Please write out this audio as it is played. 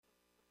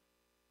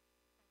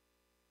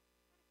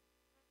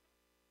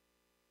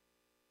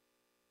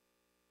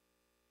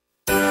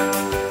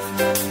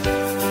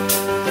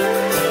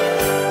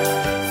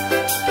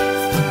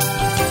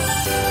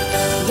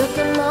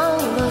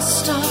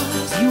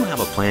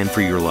plan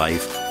for your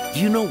life? Do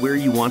you know where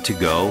you want to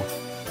go?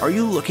 Are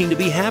you looking to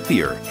be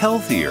happier,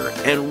 healthier,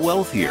 and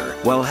wealthier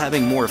while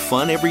having more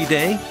fun every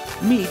day?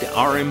 Meet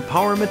our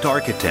empowerment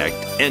architect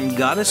and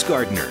goddess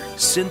gardener,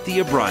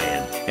 Cynthia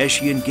Bryan, as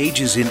she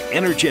engages in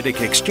energetic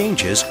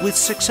exchanges with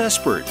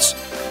successperts,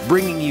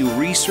 bringing you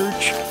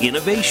research,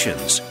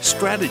 innovations,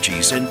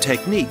 strategies, and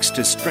techniques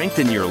to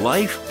strengthen your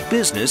life,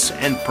 business,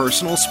 and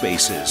personal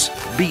spaces.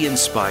 Be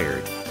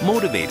inspired,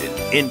 motivated,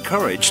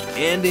 encouraged,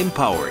 and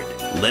empowered.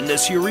 Lend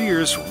us your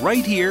ears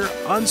right here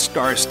on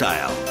Star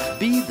Style.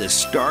 Be the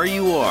star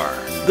you are.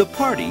 The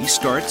party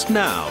starts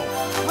now.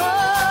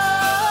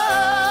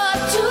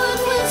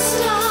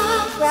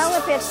 Well,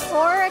 if it's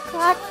 4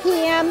 o'clock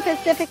p.m.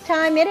 Pacific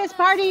time, it is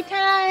party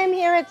time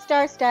here at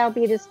Star Style.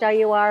 Be the star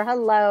you are.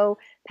 Hello,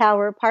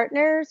 Power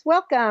Partners.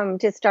 Welcome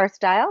to Star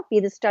Style. Be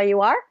the star you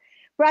are.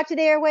 Brought to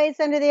the airways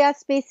under the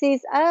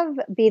auspices of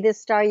Be the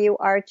Star You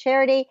Are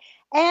charity.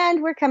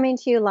 And we're coming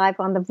to you live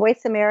on the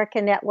Voice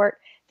America Network.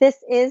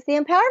 This is the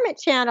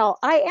Empowerment Channel.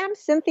 I am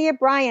Cynthia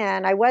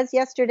Bryan. I was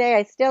yesterday.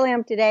 I still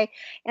am today.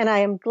 And I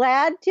am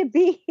glad to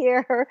be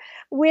here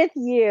with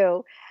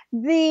you.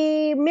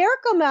 The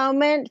miracle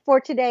moment for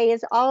today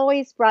is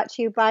always brought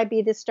to you by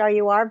Be the Star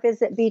You Are.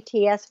 Visit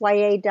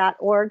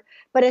btsya.org.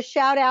 But a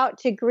shout out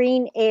to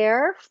Green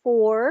Air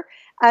for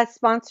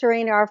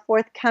sponsoring our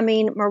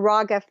forthcoming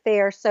Moraga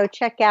Fair. So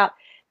check out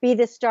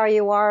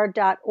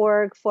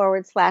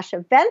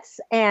bethestaryouare.org/events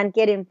and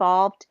get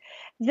involved.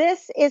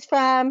 This is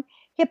from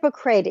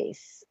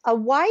Hippocrates. A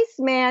wise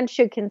man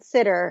should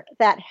consider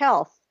that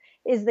health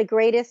is the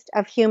greatest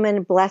of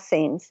human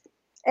blessings.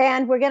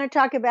 And we're going to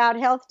talk about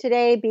health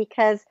today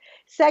because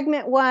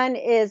segment 1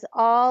 is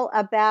all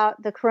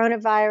about the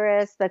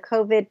coronavirus, the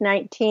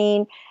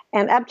COVID-19,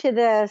 and up to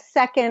the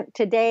second,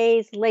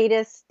 today's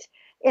latest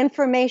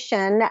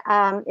information,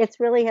 it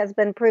really has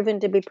been proven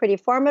to be pretty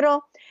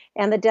formidable,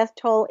 and the death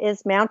toll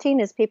is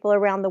mounting as people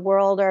around the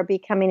world are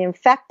becoming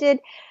infected.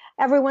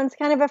 Everyone's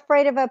kind of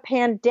afraid of a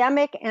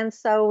pandemic, and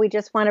so we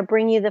just want to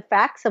bring you the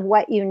facts of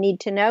what you need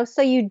to know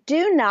so you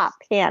do not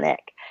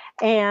panic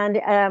and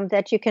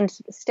that you can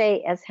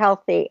stay as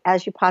healthy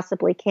as you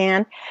possibly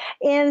can.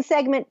 In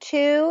segment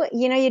 2,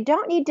 you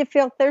don't need to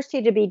feel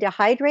thirsty to be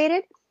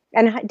dehydrated.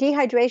 And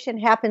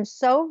dehydration happens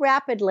so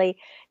rapidly,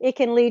 it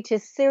can lead to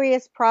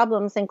serious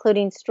problems,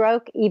 including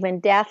stroke, even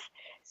death.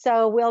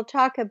 So we'll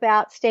talk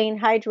about staying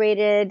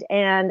hydrated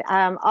and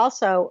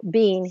also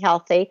being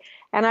healthy.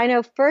 And I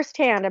know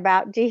firsthand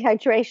about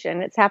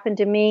dehydration. It's happened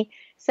to me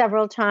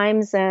several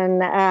times, and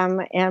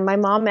my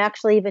mom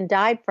actually even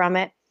died from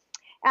it.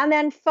 And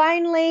then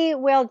finally,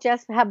 we'll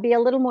just be a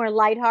little more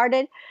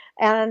lighthearted.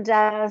 And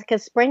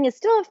because spring is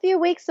still a few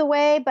weeks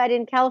away, but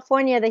in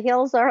California, the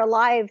hills are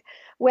alive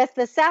with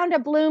the sound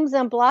of blooms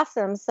and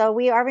blossoms. So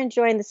we are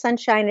enjoying the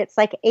sunshine. It's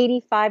like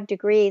 85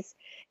 degrees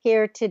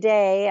here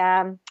today.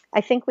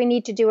 I think we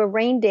need to do a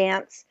rain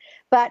dance,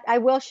 but I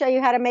will show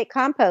you how to make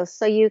compost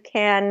so you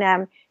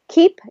can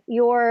keep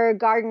your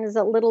gardens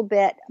a little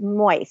bit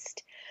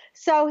moist.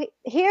 So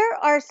here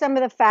are some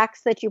of the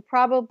facts that you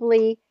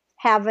probably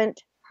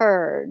haven't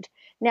heard.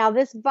 Now,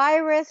 this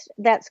virus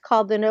that's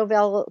called the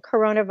novel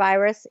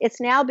coronavirus, it's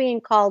now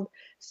being called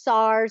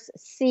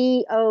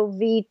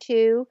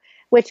SARS-CoV-2,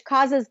 which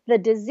causes the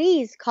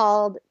disease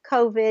called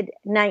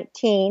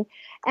COVID-19.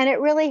 And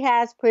it really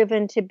has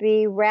proven to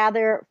be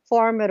rather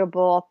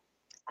formidable.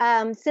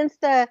 Since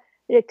the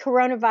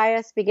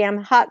coronavirus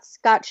began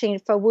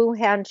hotspotting from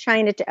Wuhan,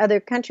 China to other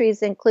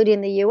countries,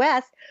 including the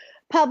U.S.,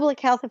 public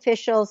health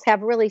officials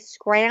have really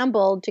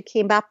scrambled to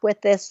keep up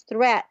with this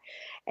threat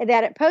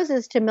that it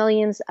poses to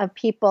millions of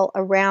people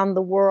around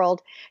the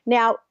world.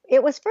 Now,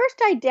 it was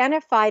first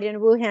identified in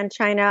Wuhan,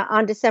 China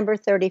on December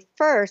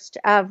 31st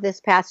of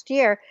this past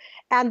year.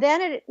 And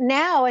then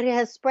now it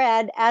has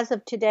spread as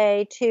of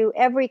today to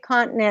every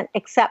continent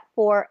except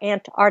for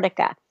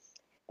Antarctica.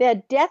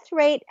 The death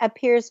rate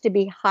appears to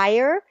be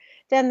higher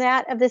than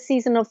that of the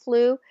seasonal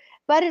flu,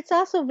 but it's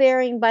also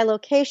varying by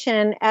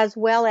location as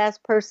well as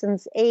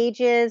persons'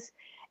 ages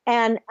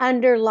and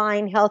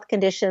underlying health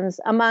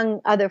conditions,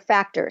 among other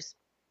factors.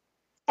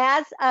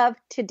 As of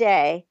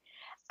today,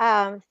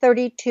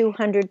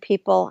 3,200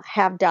 people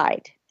have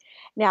died.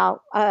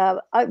 Now,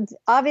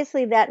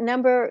 obviously, that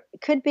number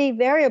could be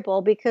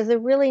variable because they're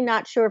really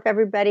not sure if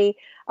everybody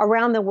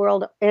around the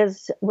world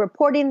is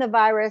reporting the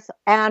virus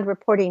and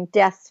reporting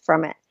deaths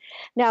from it.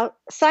 Now,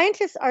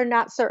 scientists are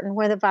not certain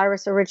where the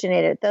virus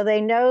originated, though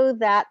they know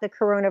that the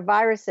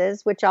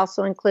coronaviruses, which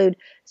also include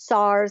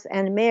SARS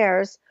and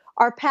MERS,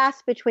 are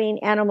passed between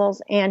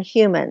animals and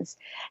humans.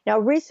 Now,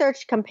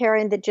 research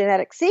comparing the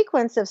genetic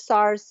sequence of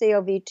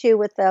SARS-CoV-2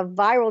 with the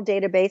viral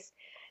database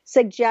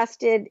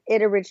suggested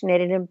it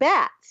originated in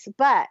bats.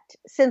 But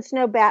since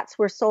no bats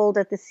were sold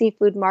at the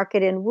seafood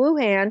market in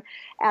Wuhan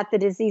at the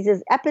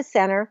disease's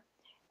epicenter,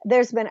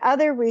 there's been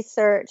other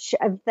research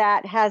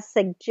that has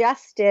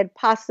suggested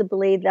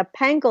possibly the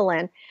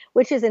pangolin,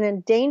 which is an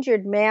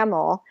endangered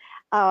mammal.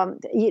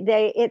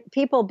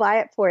 People buy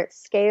it for its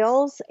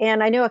scales.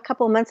 And I know a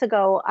couple months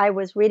ago, I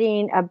was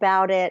reading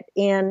about it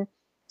in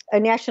a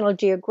National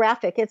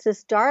Geographic. It's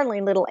this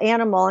darling little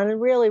animal,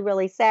 and really,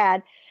 really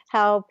sad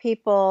how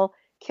people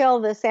kill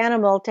this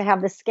animal to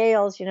have the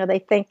scales. They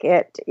think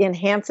it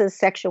enhances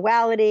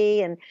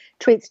sexuality and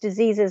treats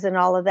diseases and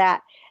all of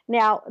that.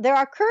 Now, there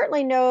are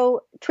currently no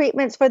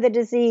treatments for the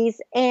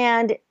disease,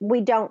 and we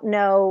don't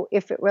know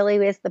if it really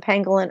is the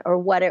pangolin or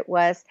what it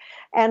was.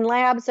 And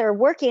labs are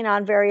working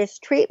on various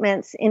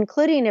treatments,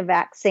 including a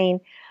vaccine.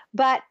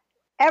 But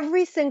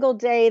every single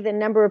day, the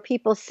number of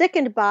people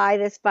sickened by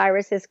this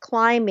virus is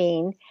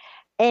climbing.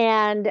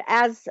 And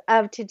as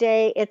of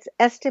today, it's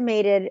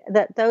estimated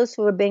that those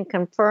who have been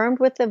confirmed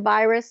with the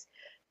virus,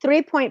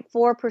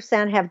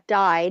 3.4% have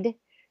died,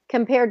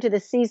 compared to the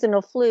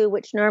seasonal flu,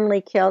 which normally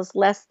kills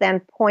less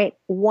than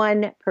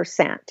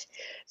 0.1%.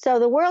 So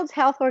the World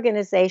Health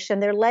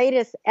Organization, their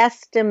latest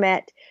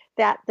estimate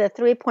that the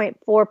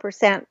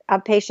 3.4%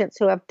 of patients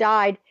who have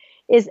died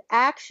is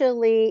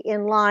actually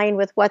in line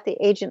with what the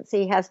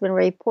agency has been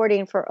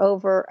reporting for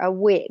over a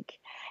week.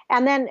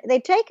 And then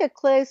they take a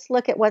close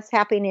look at what's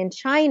happening in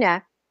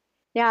China.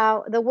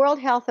 Now, the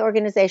World Health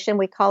Organization,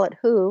 we call it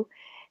WHO,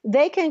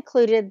 they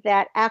concluded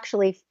that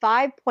actually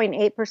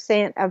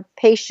 5.8% of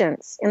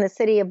patients in the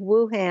city of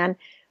Wuhan,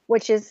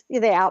 which is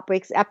the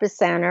outbreak's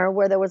epicenter,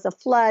 where there was a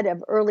flood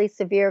of early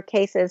severe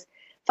cases,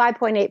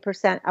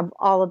 5.8% of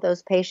all of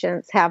those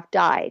patients have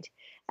died.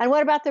 And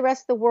what about the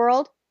rest of the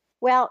world?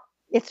 Well,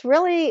 it's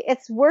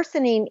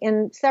worsening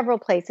in several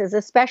places,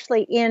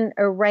 especially in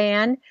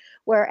Iran,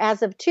 where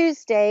as of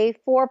Tuesday,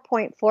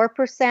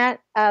 4.4%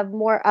 of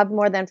more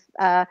than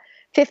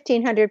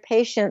 1,500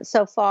 patients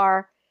so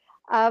far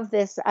of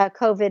this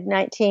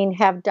COVID-19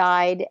 have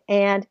died.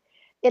 And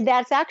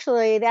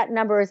that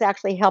number is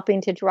actually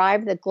helping to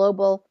drive the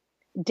global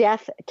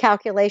death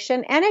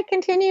calculation. And it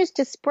continues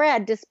to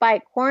spread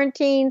despite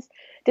quarantines,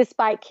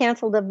 despite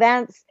canceled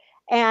events,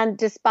 and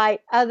despite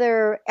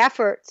other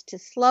efforts to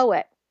slow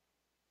it.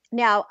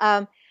 Now,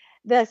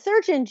 the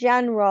Surgeon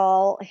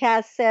General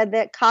has said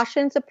that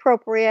caution's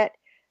appropriate,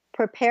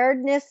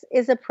 preparedness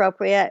is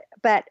appropriate,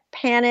 but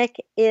panic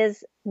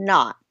is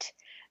not.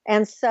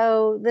 And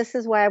so this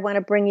is why I want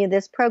to bring you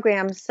this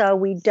program so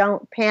we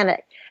don't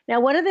panic.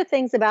 Now, one of the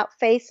things about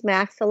face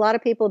masks, a lot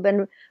of people have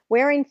been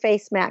wearing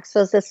face masks,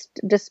 those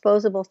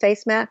disposable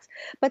face masks,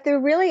 but they're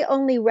really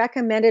only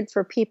recommended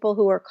for people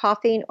who are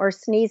coughing or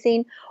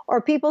sneezing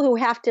or people who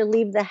have to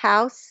leave the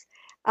house.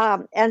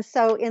 And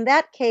so in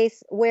that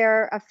case,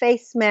 wear a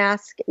face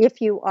mask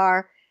if you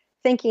are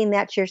thinking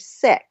that you're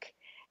sick.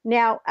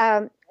 Now,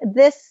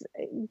 this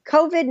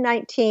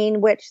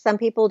COVID-19, which some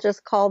people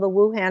just call the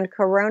Wuhan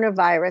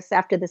coronavirus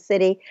after the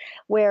city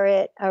where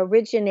it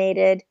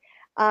originated,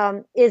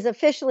 is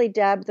officially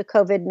dubbed the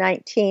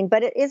COVID-19,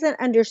 but it isn't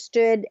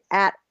understood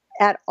at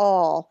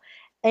all.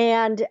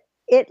 And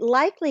it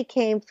likely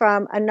came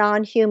from a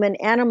non-human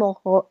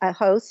animal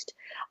host,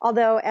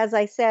 although, as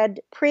I said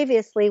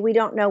previously, we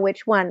don't know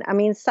which one. I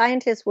mean,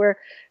 scientists were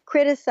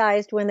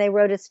criticized when they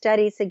wrote a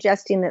study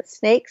suggesting that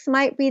snakes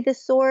might be the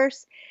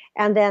source,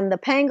 and then the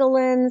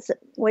pangolins,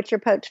 which are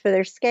poached for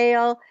their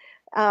scale,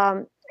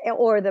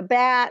 or the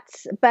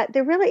bats, but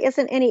there really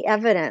isn't any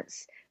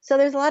evidence. So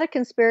there's a lot of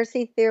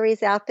conspiracy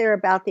theories out there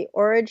about the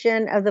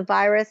origin of the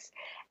virus,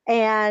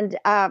 and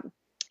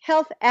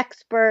health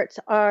experts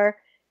are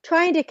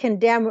trying to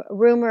condemn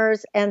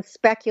rumors and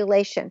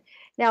speculation.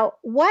 Now,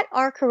 what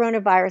are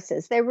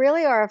coronaviruses? They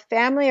really are a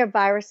family of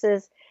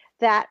viruses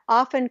that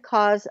often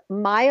cause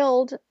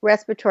mild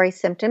respiratory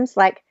symptoms,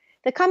 like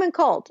the common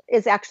cold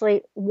is a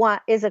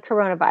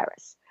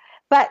coronavirus.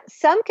 But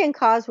some can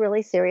cause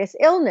really serious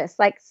illness,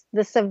 like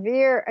the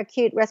severe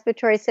acute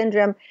respiratory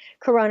syndrome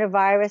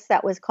coronavirus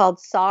that was called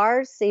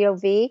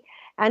SARS-CoV,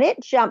 and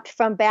it jumped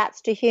from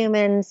bats to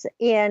humans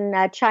in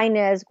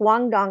China's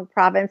Guangdong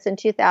province in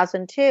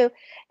 2002,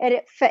 and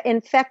it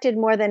infected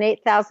more than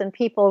 8,000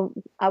 people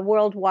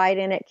worldwide,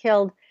 and it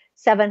killed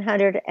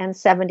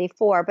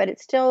 774. But it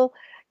still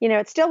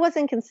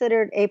wasn't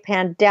considered a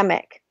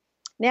pandemic.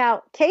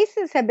 Now,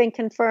 cases have been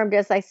confirmed,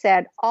 as I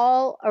said,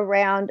 all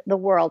around the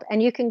world.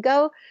 And you can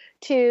go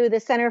to the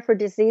Center for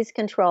Disease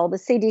Control, the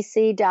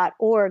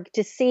CDC.org,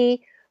 to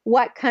see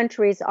what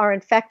countries are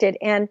infected.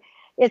 And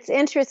it's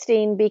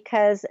interesting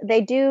because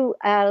they do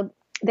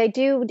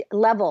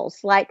levels.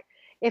 Like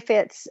if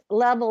it's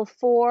level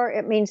 4,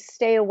 it means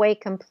stay away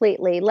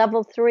completely.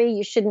 Level 3,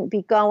 you shouldn't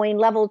be going.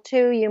 Level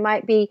 2, you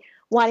might be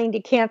wanting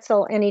to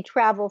cancel any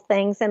travel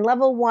things. And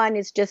level 1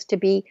 is just to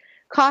be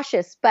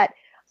cautious. But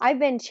I've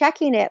been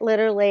checking it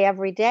literally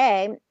every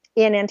day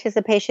in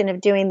anticipation of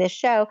doing this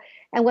show.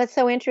 And what's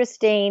so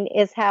interesting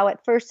is how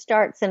it first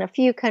starts in a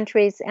few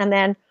countries, and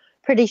then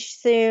pretty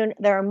soon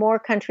there are more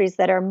countries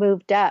that are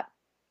moved up.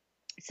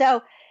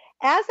 So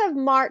as of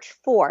March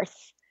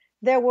 4th,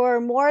 there were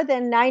more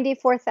than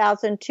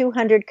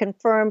 94,200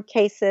 confirmed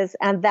cases,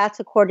 and that's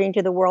according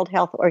to the World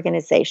Health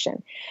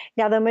Organization.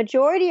 Now, the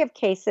majority of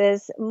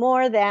cases,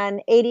 more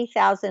than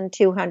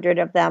 80,200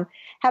 of them,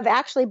 have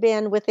actually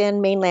been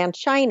within mainland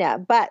China,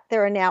 but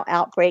there are now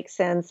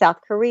outbreaks in South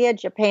Korea,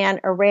 Japan,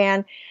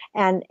 Iran,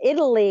 and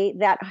Italy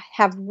that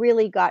have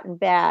really gotten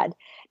bad.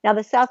 Now,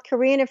 the South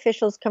Korean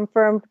officials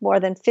confirmed more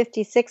than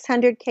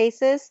 5,600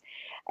 cases.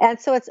 And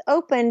so it's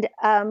opened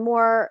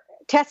more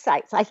test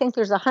sites. I think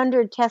there's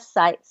 100 test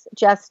sites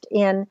just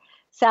in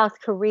South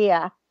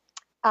Korea.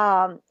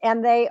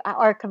 And they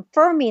are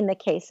confirming the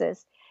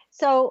cases.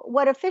 So,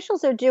 what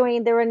officials are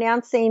doing, they're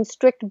announcing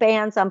strict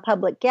bans on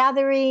public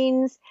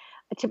gatherings.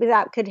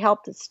 That could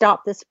help to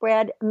stop the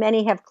spread.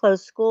 Many have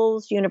closed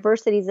schools,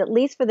 universities, at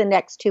least for the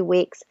next 2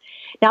 weeks.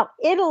 Now,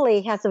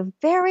 Italy has a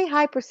very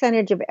high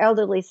percentage of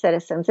elderly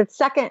citizens. It's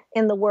second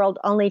in the world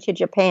only to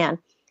Japan.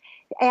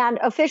 And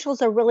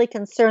officials are really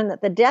concerned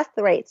that the death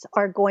rates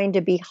are going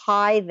to be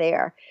high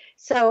there.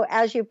 So,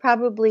 as you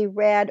probably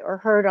read or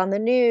heard on the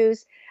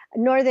news,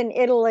 northern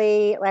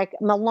Italy, like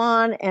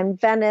Milan and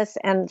Venice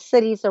and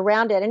cities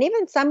around it, and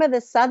even some of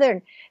the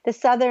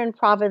southern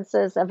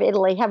provinces of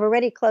Italy have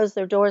already closed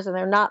their doors and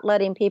they're not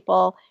letting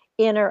people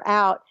in or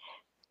out.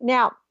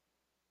 Now,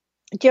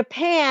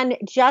 Japan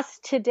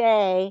just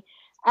today,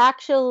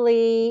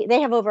 actually,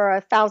 they have over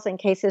 1,000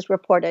 cases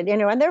reported,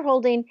 and they're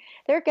going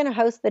to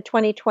host the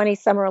 2020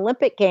 Summer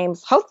Olympic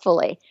Games,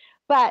 hopefully.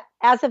 But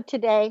as of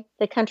today,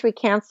 the country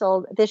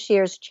canceled this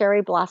year's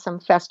cherry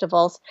blossom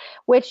festivals,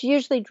 which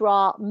usually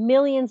draw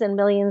millions and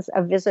millions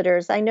of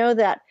visitors. I know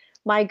that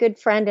my good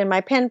friend and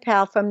my pen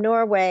pal from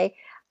Norway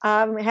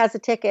has a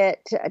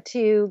ticket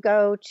to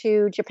go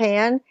to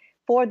Japan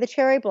for the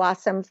cherry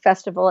blossom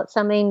festival. It's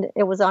something,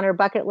 it was on her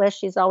bucket list.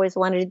 She's always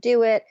wanted to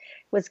do it,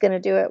 was going to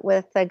do it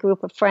with a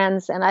group of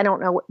friends. And I don't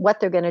know what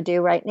they're going to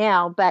do right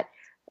now, but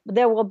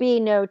there will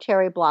be no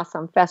cherry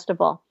blossom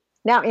festival.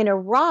 Now, in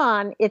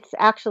Iran, it's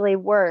actually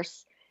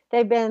worse.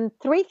 There have been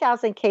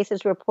 3,000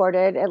 cases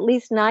reported, at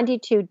least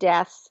 92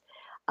 deaths,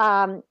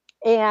 and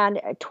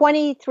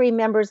 23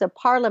 members of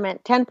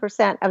parliament,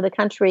 10% of the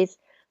country's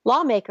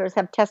lawmakers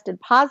have tested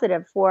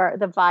positive for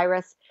the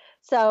virus.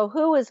 So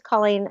who is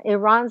calling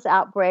Iran's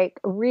outbreak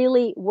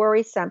really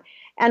worrisome?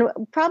 And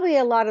probably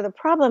a lot of the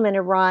problem in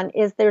Iran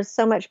is there's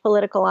so much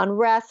political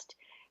unrest.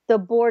 The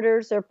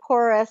borders are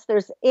porous.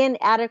 There's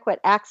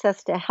inadequate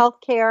access to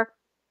healthcare.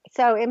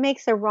 So it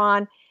makes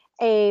Iran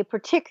a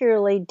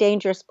particularly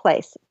dangerous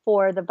place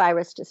for the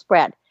virus to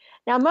spread.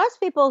 Now, most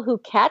people who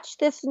catch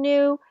this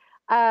new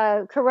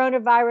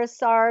coronavirus,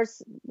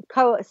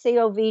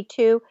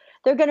 SARS-CoV-2,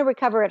 they're going to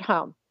recover at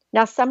home.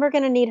 Now, some are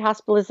going to need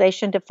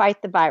hospitalization to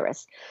fight the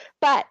virus.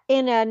 But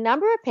in a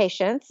number of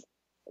patients,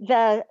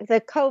 the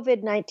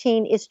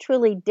COVID-19 is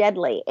truly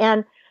deadly.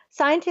 And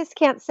scientists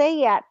can't say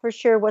yet for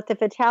sure what the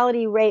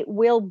fatality rate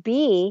will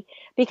be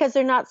because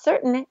they're not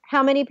certain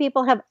how many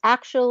people have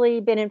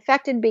actually been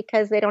infected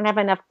because they don't have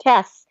enough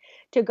tests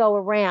to go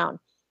around.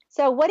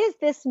 So what does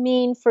this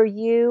mean for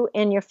you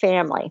and your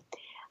family?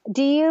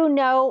 Do you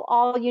know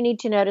all you need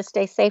to know to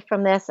stay safe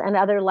from this and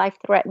other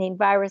life-threatening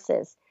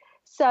viruses?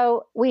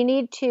 So we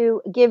need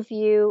to give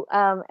you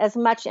as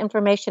much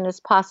information as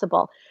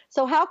possible.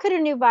 So how could a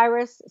new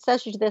virus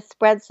such as this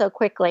spread so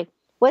quickly?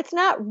 Well, it's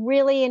not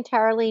really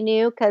entirely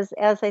new because,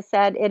 as I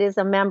said, it is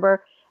a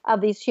member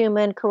of these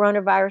human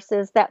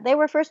coronaviruses that they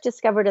were first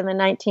discovered in the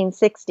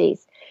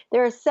 1960s.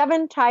 There are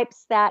 7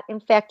 types that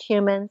infect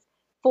humans,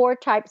 4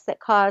 types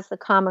that cause the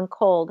common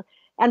cold.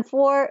 And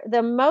for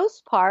the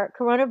most part,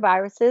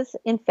 coronaviruses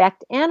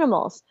infect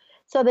animals.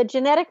 So the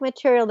genetic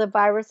material of the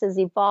viruses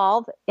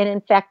evolve and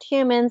infect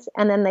humans,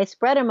 and then they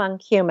spread among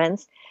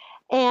humans.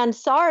 And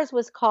SARS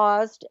was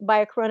caused by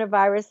a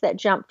coronavirus that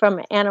jumped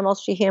from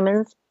animals to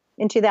humans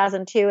in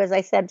 2002, as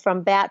I said,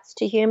 from bats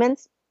to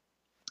humans.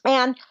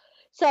 And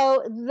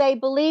so they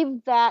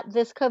believe that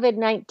this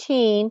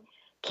COVID-19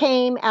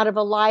 came out of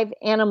a live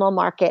animal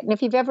market. And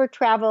if you've ever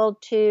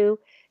traveled to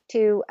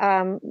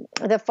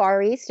the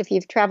Far East, if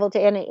you've traveled to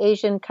any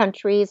Asian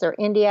countries or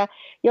India,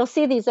 you'll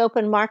see these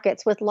open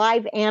markets with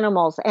live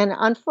animals. And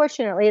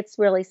unfortunately, it's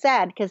really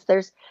sad because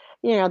there's,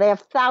 they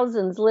have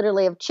thousands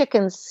literally of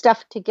chickens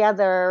stuffed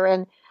together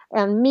and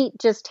meat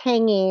just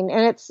hanging.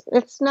 And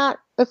it's not,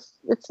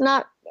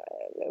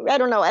 I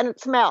don't know, and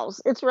it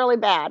smells. It's really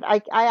bad.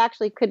 I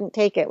actually couldn't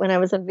take it when I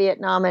was in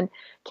Vietnam and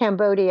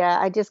Cambodia.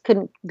 I just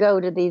couldn't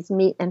go to these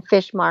meat and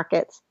fish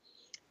markets.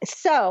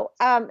 So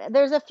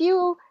there's a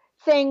few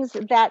things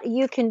that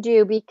you can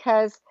do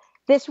because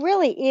this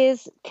really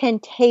is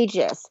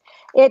contagious.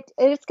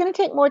 It's going to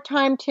take more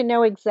time to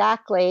know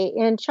exactly.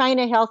 In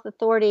China, health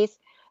authorities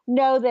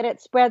know that it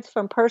spreads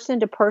from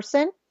person to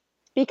person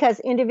because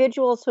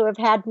individuals who have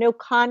had no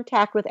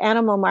contact with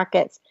animal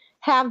markets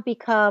have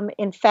become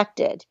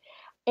infected.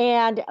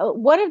 And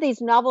one of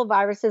these novel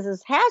viruses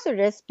is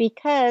hazardous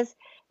because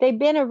they've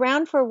been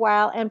around for a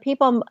while and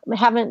people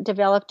haven't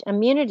developed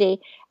immunity,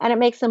 and it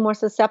makes them more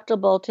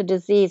susceptible to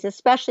disease,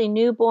 especially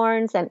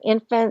newborns and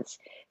infants.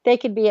 They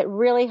could be at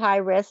really high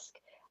risk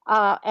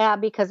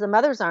because the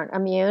mothers aren't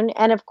immune.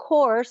 And of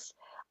course,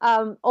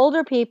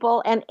 older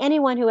people and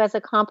anyone who has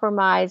a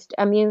compromised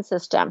immune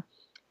system.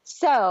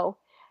 So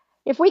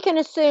if we can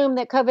assume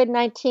that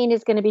COVID-19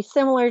 is going to be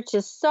similar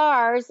to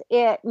SARS,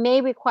 it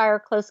may require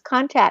close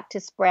contact to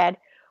spread,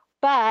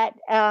 but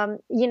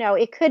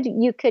you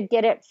could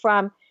get it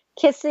from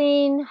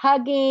kissing,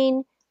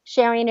 hugging,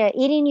 sharing a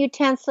eating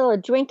utensil, a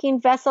drinking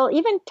vessel,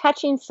 even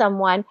touching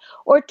someone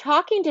or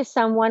talking to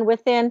someone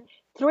within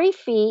 3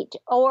 feet,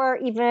 or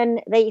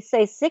even they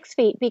say 6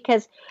 feet,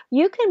 because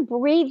you can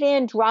breathe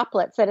in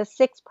droplets that a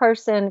sick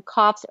person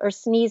coughs or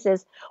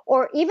sneezes,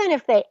 or even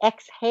if they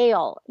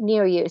exhale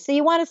near you. So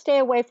you want to stay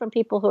away from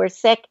people who are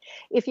sick.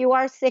 If you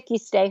are sick, you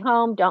stay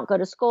home, don't go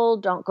to school,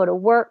 don't go to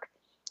work.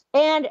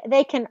 And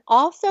they can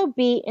also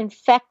be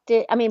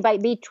infected,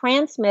 be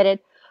transmitted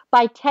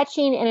by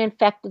touching an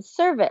infected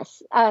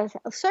surface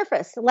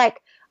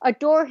like a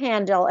door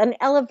handle, an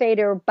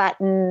elevator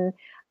button,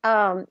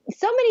 so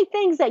many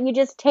things that you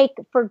just take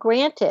for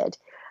granted.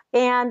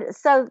 And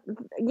so,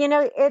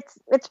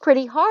 it's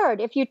pretty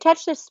hard. If you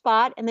touch the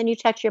spot and then you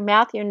touch your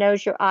mouth, your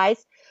nose, your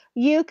eyes,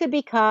 you could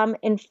become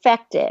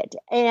infected.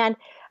 And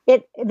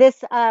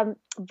this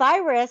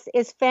virus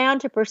is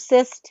found to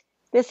persist.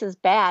 This is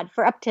bad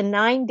for up to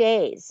 9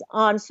 days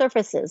on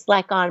surfaces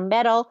like on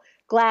metal,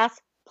 glass,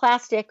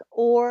 plastic,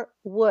 or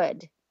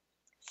wood.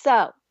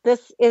 So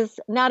this is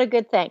not a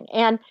good thing.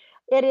 And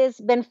it has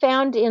been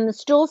found in the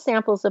stool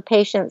samples of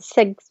patients,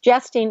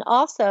 suggesting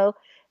also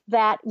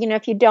that,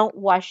 if you don't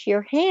wash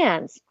your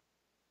hands.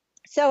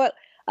 So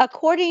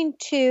according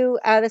to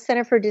the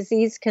Center for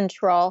Disease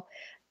Control,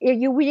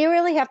 you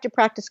really have to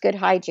practice good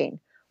hygiene.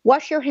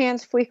 Wash your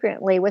hands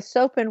frequently with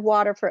soap and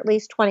water for at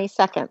least 20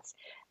 seconds.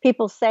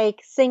 People say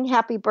sing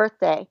happy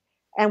birthday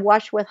and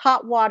wash with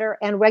hot water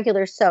and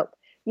regular soap.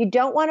 You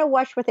don't want to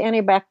wash with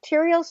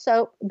antibacterial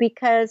soap,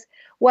 because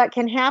what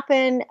can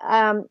happen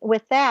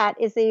with that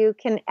is that you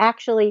can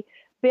actually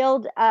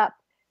build up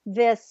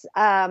this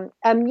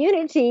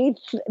immunity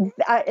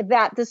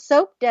that the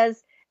soap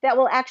does, that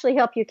will actually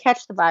help you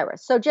catch the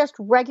virus. So just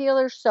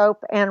regular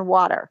soap and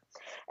water.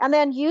 And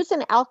then use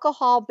an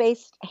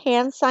alcohol-based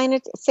hand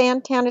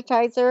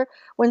sanitizer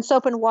when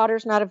soap and water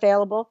is not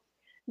available.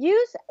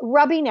 Use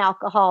rubbing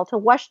alcohol to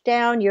wash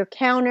down your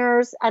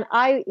counters. And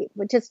I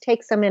would just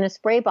take some in a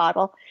spray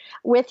bottle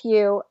with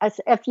you.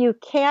 If you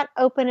can't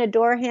open a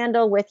door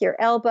handle with your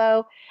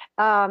elbow,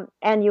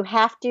 and you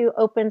have to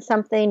open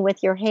something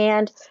with your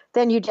hand,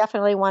 then you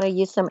definitely want to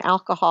use some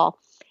alcohol.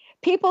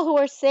 People who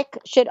are sick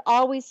should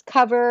always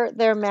cover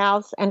their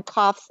mouths and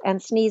coughs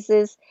and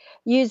sneezes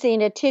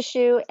using a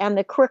tissue and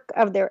the crook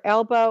of their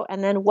elbow,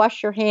 and then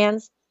wash your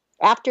hands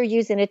after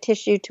using a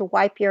tissue to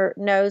wipe your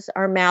nose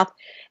or mouth.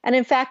 And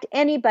in fact,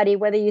 anybody,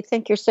 whether you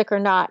think you're sick or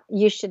not,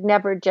 you should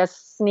never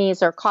just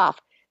sneeze or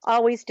cough.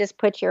 Always just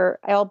put your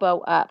elbow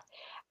up.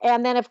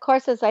 And then, of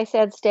course, as I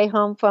said, stay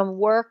home from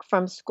work,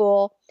 from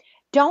school.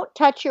 Don't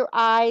touch your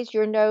eyes,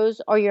 your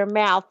nose, or your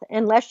mouth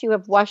unless you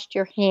have washed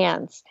your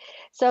hands.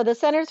 So the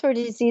Centers for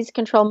Disease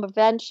Control and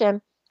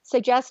Prevention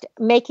suggest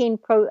making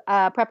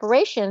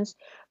preparations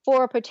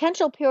for a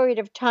potential period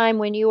of time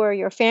when you or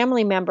your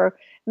family member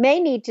may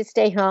need to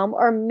stay home,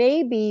 or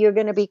maybe you're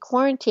going to be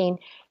quarantined.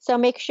 So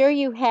make sure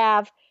you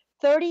have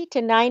 30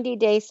 to 90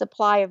 day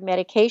supply of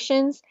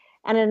medications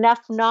and enough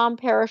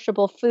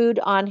non-perishable food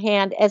on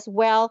hand, as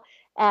well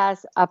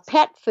as a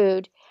pet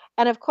food.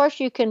 And of course,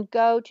 you can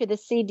go to the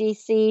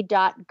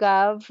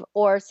cdc.gov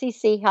or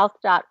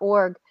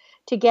cchealth.org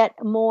to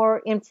get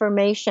more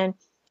information.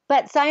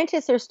 But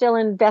scientists are still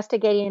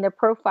investigating the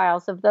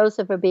profiles of those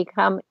who have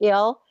become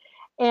ill.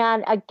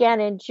 And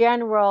again, in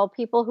general,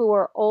 people who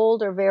are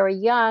old or very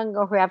young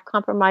or who have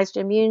compromised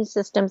immune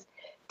systems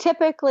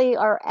typically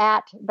are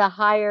at the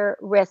higher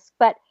risk.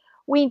 But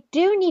we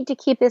do need to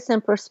keep this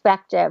in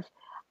perspective.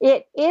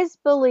 It is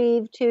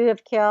believed to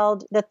have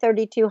killed the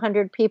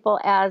 3,200 people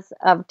as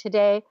of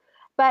today.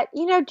 But,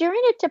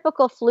 during a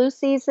typical flu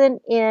season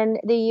in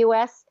the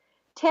U.S.,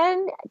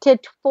 10 to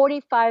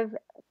 45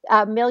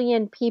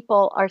 million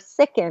people are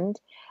sickened,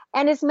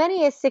 and as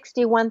many as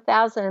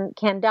 61,000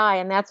 can die,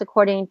 and that's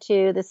according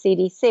to the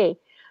CDC.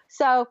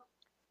 So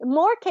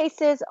more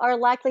cases are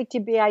likely to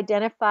be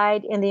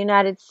identified in the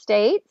United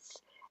States.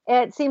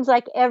 It seems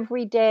like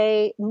every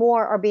day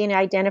more are being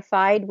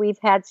identified. We've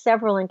had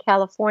several in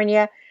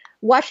California.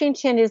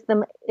 Washington is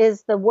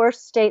the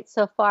worst state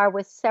so far,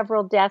 with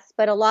several deaths,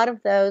 but a lot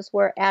of those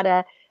were at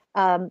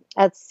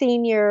a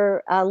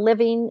senior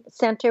living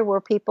center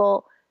where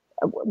people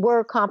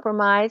were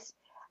compromised.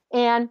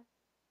 And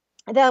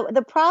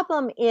the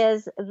problem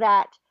is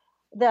that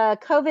the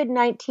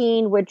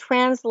COVID-19 would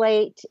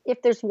translate,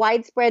 if there's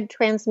widespread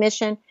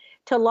transmission,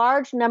 to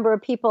large number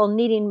of people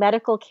needing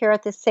medical care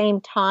at the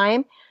same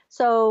time.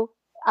 So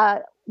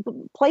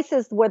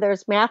places where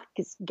there's mass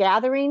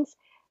gatherings,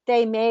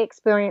 they may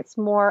experience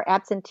more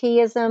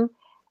absenteeism,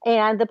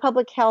 and the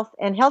public health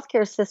and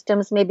healthcare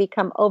systems may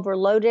become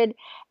overloaded.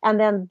 And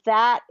then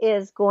that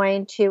is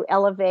going to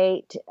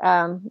elevate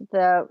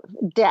the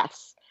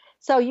deaths.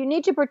 So you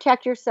need to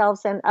protect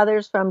yourselves and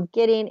others from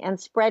getting and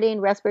spreading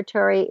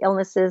respiratory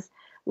illnesses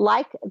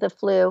like the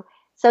flu.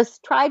 So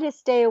try to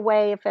stay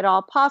away, if at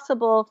all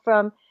possible,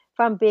 from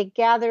big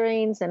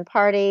gatherings and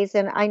parties.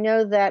 And I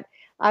know that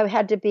I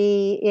had to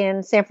be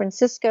in San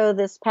Francisco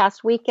this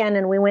past weekend,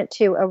 and we went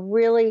to a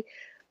really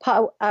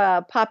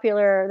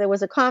popular, there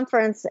was a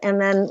conference, and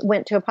then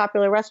went to a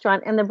popular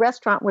restaurant, and the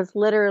restaurant was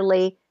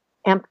literally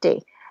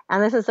empty.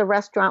 And this is a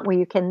restaurant where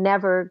you can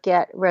never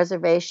get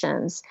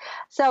reservations.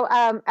 So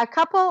a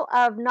couple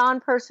of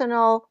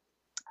non-personal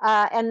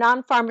and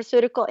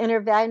non-pharmaceutical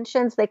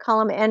interventions, they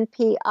call them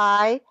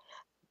NPI,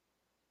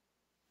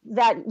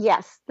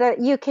 that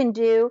you can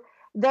do.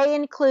 They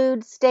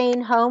include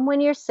staying home when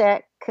you're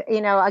sick,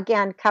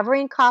 again,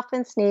 covering cough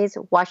and sneeze,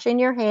 washing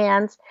your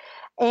hands,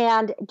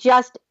 and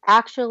just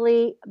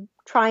actually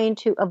trying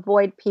to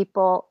avoid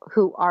people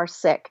who are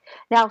sick.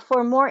 Now,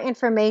 for more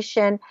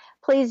information,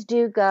 please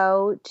do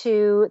go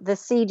to the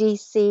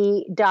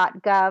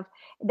cdc.gov.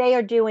 They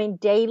are doing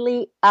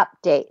daily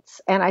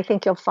updates, and I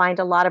think you'll find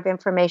a lot of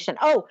information.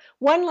 Oh,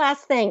 one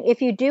last thing.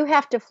 If you do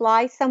have to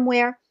fly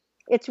somewhere,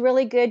 it's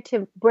really good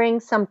to bring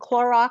some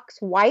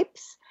Clorox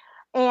wipes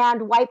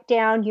and wipe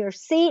down your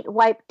seat,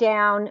 wipe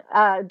down,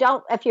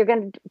 if you're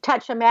going to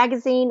touch a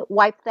magazine,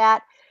 wipe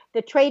that.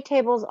 The tray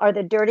tables are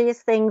the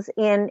dirtiest things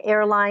in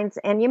airlines,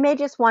 and you may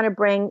just want to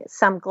bring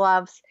some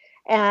gloves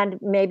and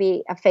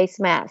maybe a face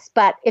mask.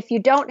 But if you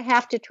don't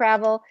have to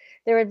travel,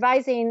 they're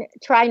advising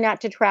try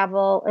not to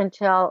travel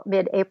until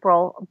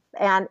mid-April,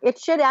 and it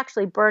should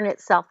actually burn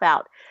itself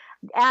out.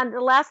 And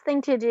the last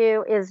thing to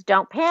do is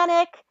don't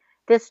panic.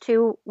 This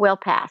too will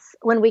pass.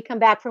 When we come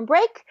back from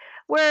break,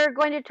 we're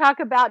going to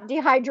talk about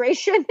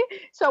dehydration.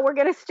 So we're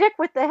going to stick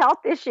with the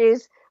health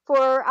issues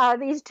for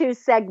these two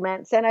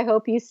segments. And I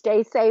hope you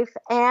stay safe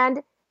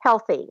and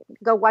healthy.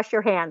 Go wash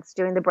your hands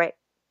during the break.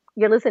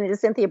 You're listening to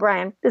Cynthia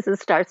Bryan. This is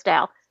Star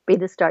Style. Be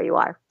the star you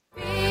are.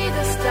 Be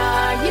the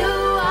star you are.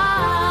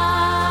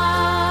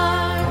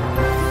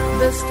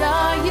 The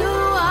star you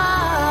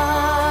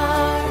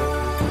are.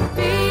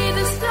 Be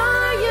the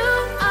star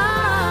you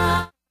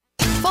are.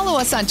 Follow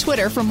us on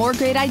Twitter for more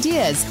great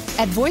ideas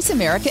at Voice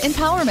America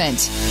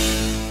Empowerment.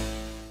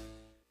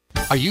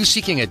 Are you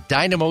seeking a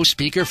dynamo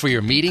speaker for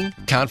your meeting,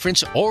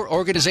 conference, or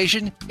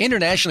organization?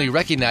 Internationally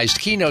recognized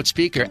keynote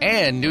speaker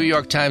and New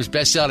York Times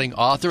bestselling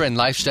author and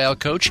lifestyle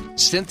coach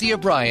Cynthia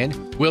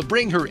Bryan will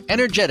bring her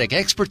energetic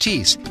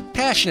expertise,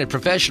 passionate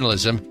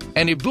professionalism,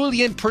 and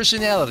ebullient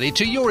personality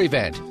to your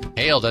event.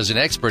 Hailed as an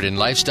expert in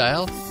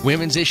lifestyle,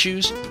 women's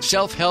issues,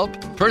 self-help,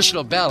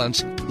 personal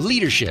balance,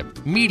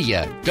 leadership,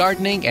 media,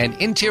 gardening, and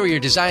interior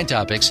design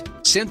topics,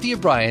 Cynthia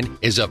Bryan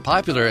is a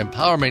popular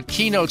empowerment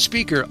keynote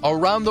speaker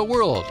around the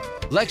world,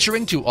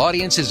 lecturing to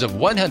audiences of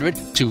 100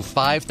 to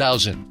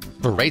 5,000.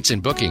 For rates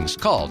and bookings,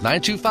 call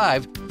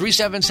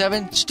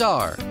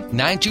 925-377-STAR,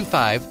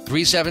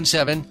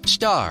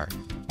 925-377-STAR,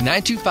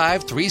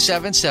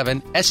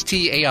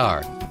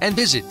 925-377-STAR, and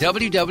visit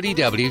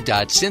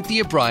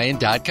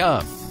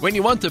www.cynthiabryan.com. When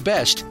you want the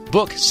best,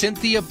 book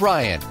Cynthia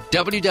Bryan,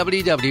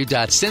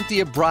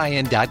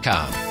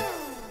 www.cynthiabryan.com.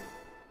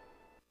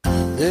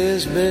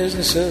 This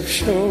business of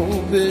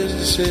show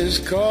business is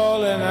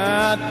calling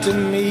out to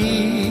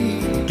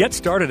me. Get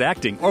started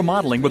acting or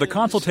modeling with a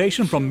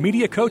consultation from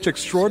media coach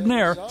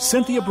extraordinaire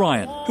Cynthia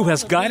Bryan, who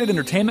has guided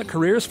entertainment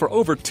careers for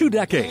over 2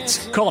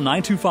 decades. Call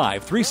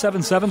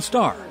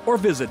 925-377-STAR or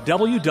visit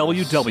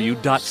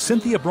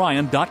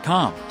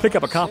www.cynthiabryan.com. Pick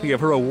up a copy of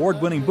her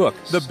award-winning book,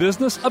 The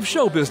Business of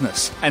Show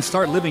Business, and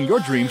start living your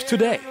dreams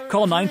today.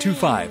 Call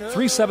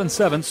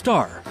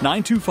 925-377-STAR,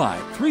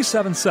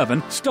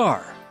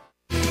 925-377-STAR.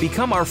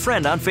 Become our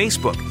friend on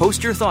Facebook.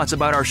 Post your thoughts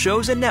about our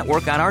shows and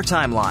network on our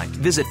timeline.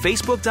 Visit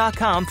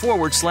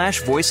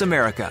Facebook.com/Voice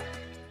America.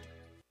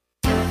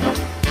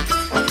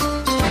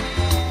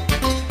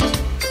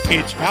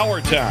 It's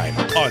power time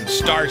on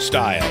Star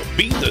Style.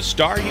 Be the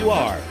star you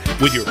are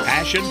with your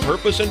passion,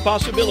 purpose, and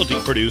possibility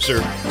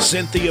producer,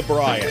 Cynthia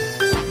Bryan.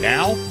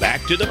 Now,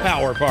 back to the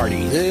power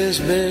party. This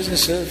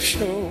business of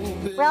show.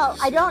 Well,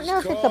 I don't know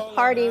if it's a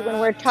party when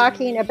we're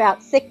talking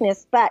about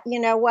sickness, but you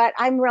know what?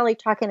 I'm really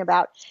talking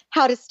about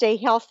how to stay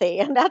healthy,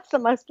 and that's the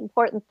most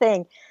important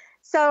thing.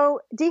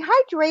 So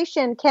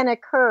dehydration can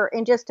occur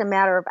in just a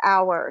matter of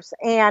hours,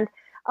 and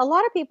a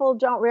lot of people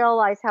don't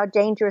realize how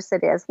dangerous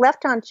it is.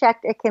 Left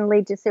unchecked, it can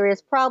lead to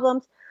serious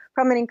problems,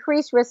 from an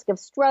increased risk of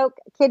stroke,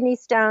 kidney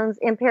stones,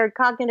 impaired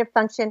cognitive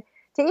function,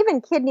 to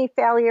even kidney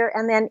failure,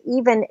 and then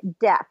even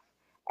death.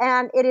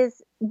 And it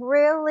is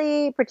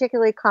really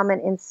particularly common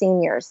in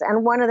seniors.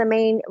 And one of the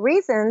main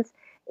reasons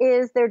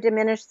is their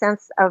diminished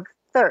sense of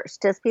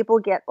thirst. As people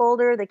get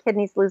older, the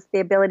kidneys lose the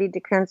ability to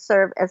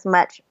conserve as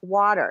much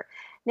water.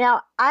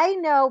 Now, I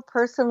know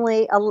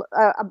personally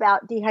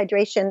about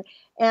dehydration,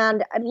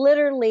 and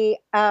literally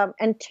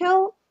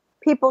until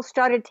people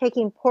started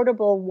taking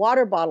portable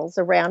water bottles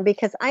around,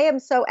 because I am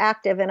so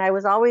active and I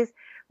was always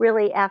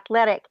really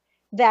athletic,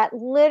 that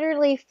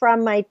literally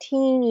from my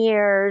teen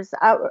years,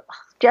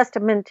 just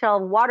until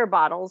water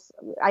bottles,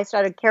 I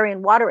started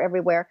carrying water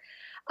everywhere.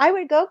 I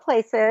would go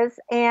places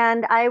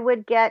and I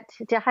would get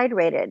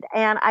dehydrated.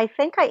 And I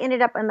think I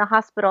ended up in the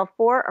hospital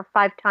 4 or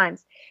 5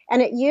 times.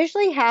 And it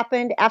usually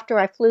happened after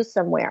I flew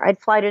somewhere. I'd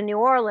fly to New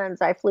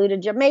Orleans, I flew to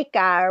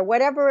Jamaica or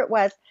whatever it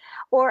was,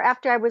 or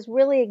after I was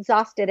really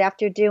exhausted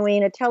after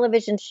doing a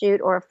television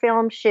shoot or a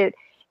film shoot,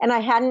 and I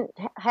hadn't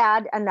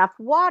had enough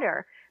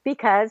water.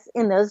 Because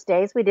in those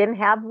days, we didn't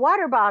have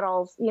water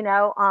bottles,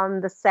 on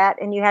the set,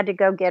 and you had to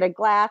go get a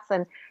glass,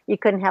 and you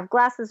couldn't have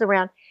glasses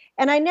around.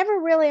 And I never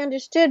really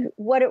understood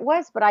what it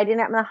was, but I'd end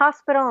up in the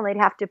hospital and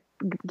they'd have to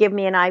give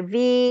me an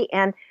IV.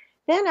 And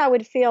then I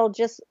would feel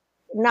just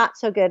not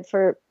so good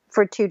for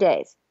 2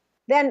 days.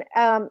 Then,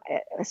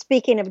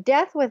 speaking of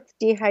death with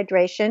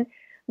dehydration,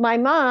 my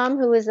mom,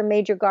 who is a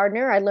major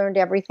gardener, I learned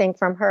everything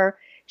from her.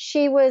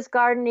 She was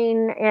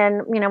gardening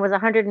and, it was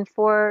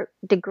 104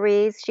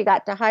 degrees. She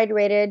got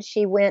dehydrated.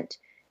 She went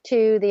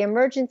to the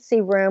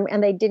emergency room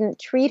and they didn't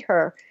treat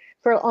her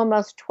for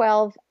almost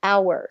 12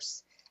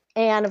 hours.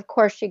 And of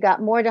course, she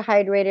got more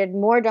dehydrated.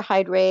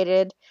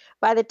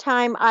 By the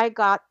time I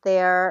got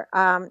there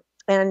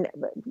and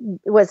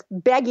was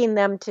begging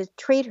them to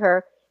treat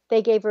her,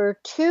 they gave her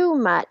too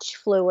much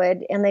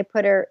fluid and they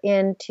put her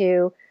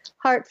into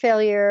heart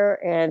failure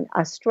and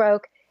a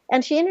stroke.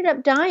 And she ended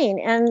up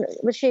dying. And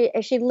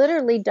she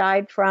literally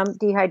died from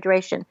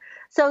dehydration.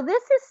 So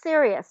this is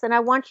serious. And I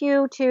want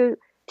you to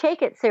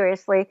take it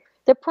seriously.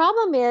 The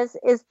problem is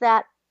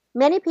that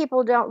many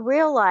people don't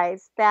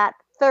realize that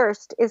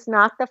thirst is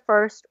not the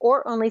first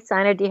or only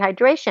sign of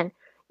dehydration.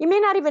 You may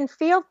not even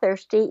feel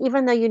thirsty,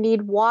 even though you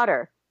need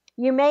water.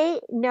 You may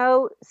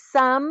know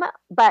some,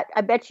 but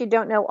I bet you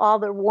don't know all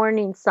the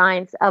warning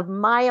signs of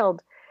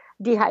mild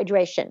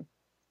dehydration.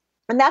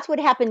 And that's what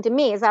happened to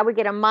me is I would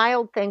get a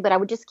mild thing, but I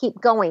would just keep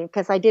going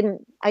because I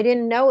didn't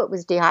know it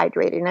was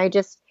dehydrated. And I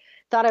just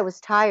thought I was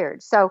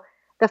tired. So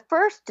the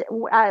first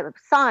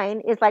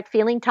sign is like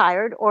feeling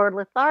tired or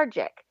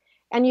lethargic.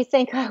 And you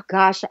think, oh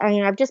gosh,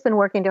 I've just been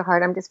working too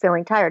hard. I'm just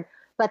feeling tired.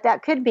 But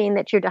that could mean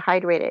that you're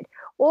dehydrated.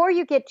 Or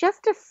you get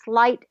just a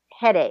slight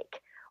headache.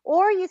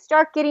 Or you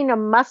start getting a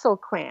muscle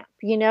cramp.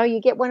 You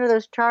get one of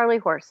those Charlie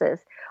horses.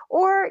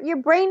 Or your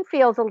brain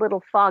feels a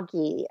little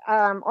foggy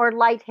or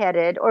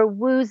lightheaded or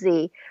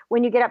woozy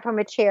when you get up from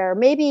a chair.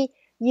 Maybe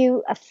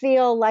you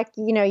feel like,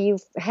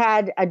 you've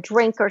had a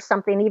drink or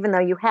something, even though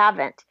you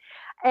haven't.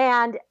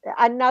 And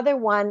another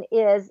one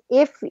is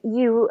if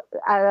your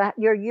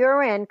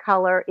urine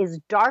color is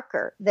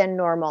darker than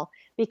normal,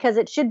 because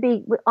it should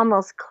be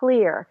almost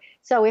clear.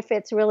 So if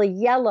it's really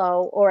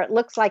yellow or it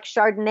looks like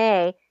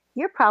Chardonnay,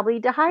 you're probably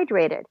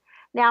dehydrated.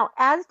 Now,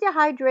 as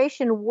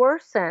dehydration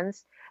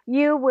worsens,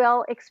 you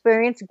will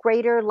experience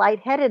greater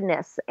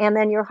lightheadedness, and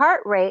then your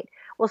heart rate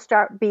will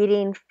start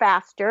beating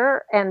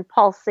faster and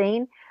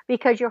pulsing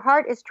because your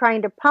heart is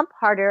trying to pump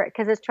harder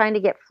because it's trying to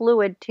get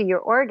fluid to your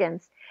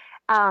organs.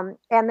 And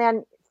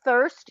then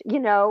thirst,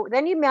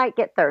 then you might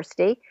get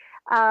thirsty.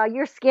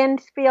 Your skin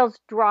feels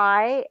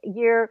dry.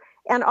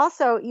 And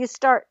also you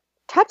start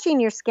touching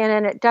your skin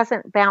and it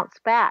doesn't bounce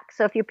back.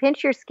 So if you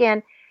pinch your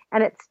skin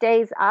and it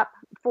stays up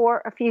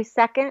for a few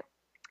seconds.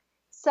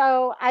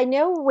 So I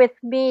know with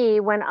me,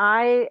 when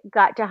I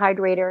got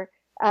dehydrated,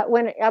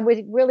 when I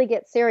would really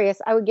get serious,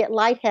 I would get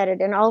lightheaded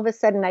and all of a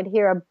sudden I'd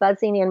hear a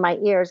buzzing in my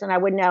ears and I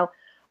would know,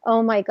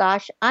 oh my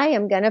gosh, I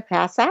am going to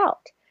pass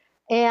out.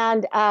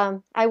 And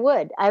I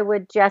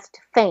would just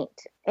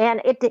faint.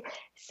 And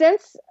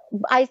since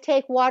I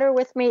take water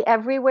with me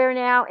everywhere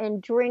now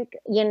and drink,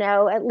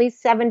 at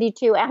least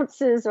 72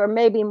 ounces or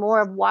maybe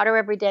more of water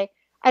every day,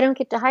 I don't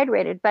get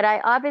dehydrated. But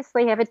I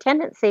obviously have a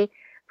tendency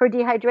for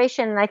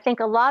dehydration. And I think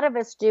a lot of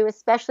us do,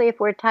 especially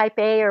if we're type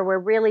A or we're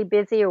really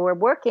busy or we're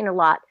working a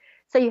lot.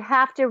 So you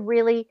have to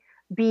really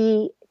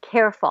be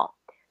careful.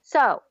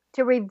 So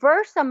to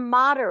reverse a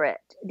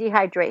moderate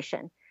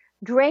dehydration,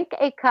 drink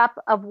a cup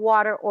of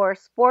water or a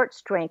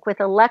sports drink with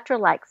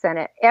electrolytes in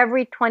it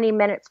every 20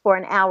 minutes for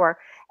an hour.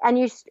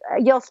 And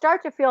you'll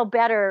start to feel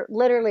better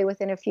literally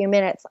within a few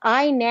minutes.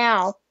 I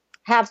now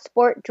have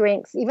sport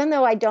drinks, even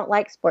though I don't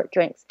like sport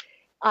drinks.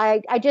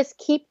 I just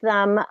keep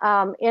them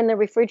in the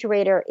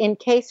refrigerator in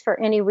case for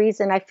any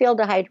reason I feel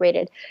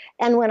dehydrated.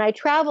 And when I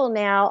travel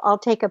now, I'll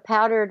take a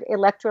powdered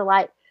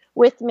electrolyte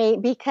with me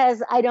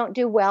because I don't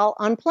do well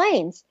on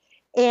planes.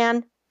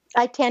 And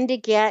I tend to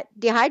get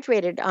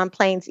dehydrated on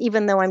planes,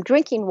 even though I'm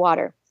drinking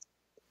water.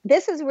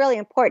 This is really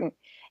important.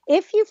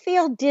 If you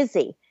feel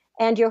dizzy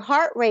and your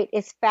heart rate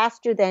is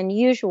faster than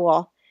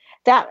usual,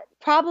 that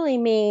probably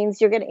means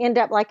you're going to end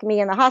up like me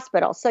in the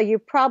hospital. So you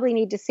probably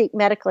need to seek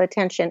medical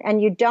attention,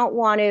 and you don't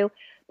want to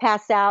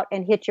pass out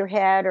and hit your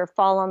head or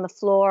fall on the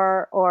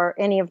floor or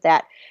any of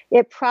that.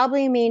 It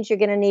probably means you're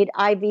going to need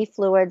IV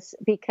fluids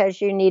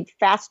because you need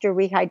faster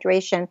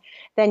rehydration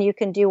than you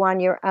can do on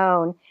your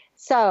own.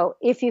 So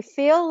if you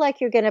feel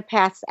like you're going to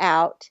pass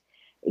out,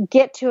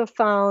 get to a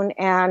phone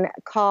and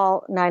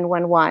call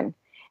 911.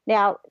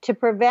 Now, to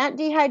prevent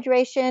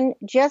dehydration,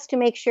 just to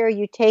make sure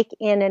you take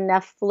in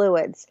enough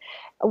fluids,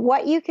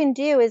 what you can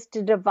do is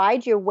to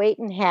divide your weight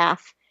in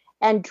half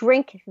and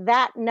drink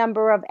that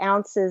number of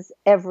ounces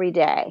every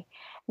day.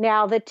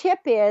 Now, the tip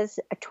is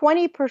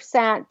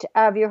 20%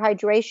 of your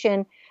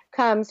hydration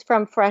comes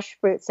from fresh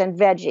fruits and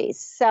veggies.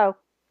 So,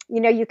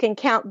 you can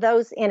count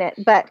those in it,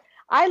 but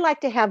I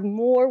like to have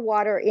more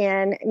water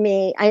in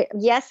me.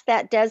 Yes,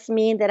 that does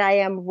mean that I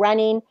am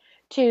running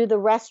to the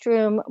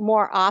restroom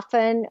more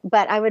often,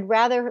 but I would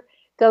rather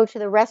go to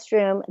the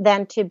restroom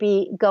than to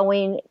be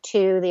going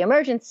to the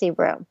emergency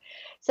room.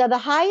 So the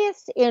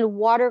highest in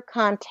water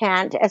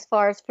content as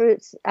far as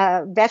fruits,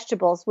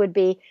 vegetables would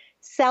be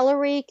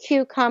celery,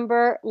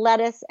 cucumber,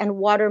 lettuce, and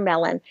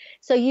watermelon.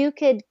 So you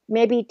could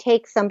maybe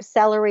take some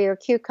celery or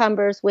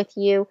cucumbers with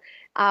you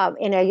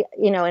in a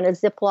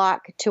Ziploc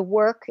to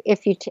work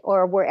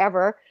or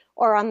wherever,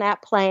 or on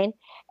that plane.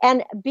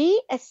 And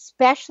be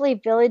especially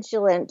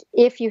vigilant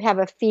if you have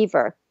a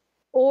fever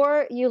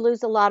or you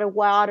lose a lot of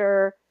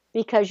water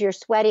because you're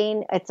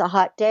sweating. It's a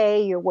hot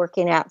day. You're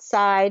working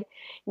outside.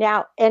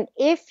 Now, and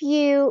if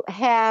you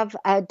have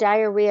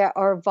diarrhea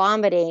or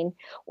vomiting,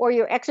 or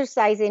you're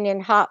exercising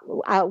in hot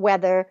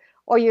weather,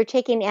 or you're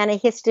taking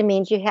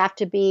antihistamines, you have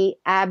to be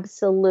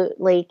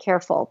absolutely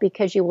careful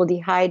because you will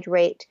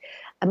dehydrate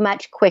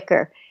much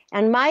quicker.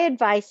 And my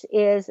advice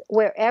is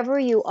wherever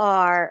you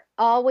are,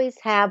 always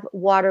have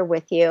water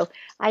with you.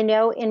 I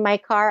know in my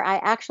car, I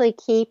actually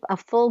keep a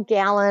full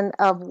gallon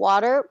of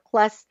water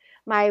plus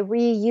my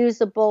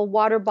reusable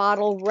water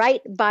bottle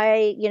right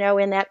by,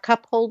 in that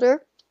cup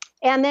holder.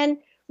 And then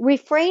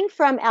refrain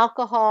from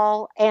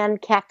alcohol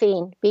and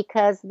caffeine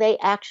because they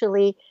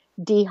actually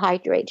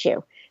dehydrate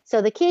you.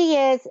 So the key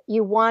is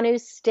you want to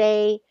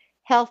stay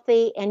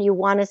healthy and you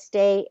want to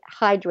stay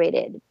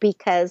hydrated,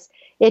 because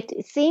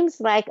it seems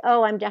like,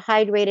 oh, I'm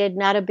dehydrated,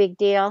 not a big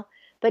deal.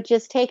 But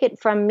just take it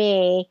from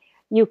me,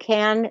 you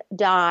can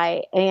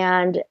die,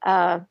 and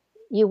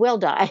you will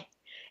die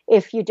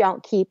if you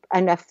don't keep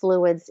enough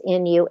fluids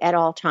in you at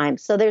all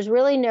times. So there's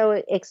really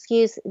no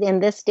excuse in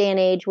this day and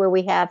age where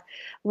we have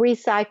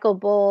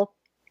recyclable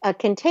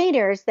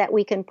containers that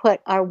we can put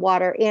our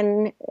water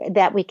in,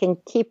 that we can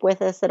keep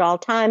with us at all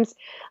times.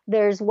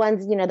 There's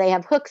ones, they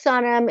have hooks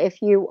on them.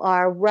 If you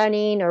are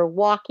running or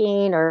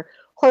walking or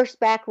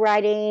horseback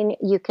riding,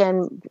 you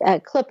can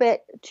clip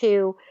it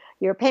to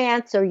your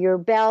pants or your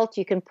belt.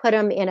 You can put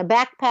them in a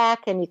backpack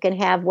and you can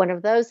have one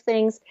of those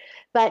things,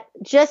 but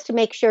just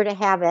make sure to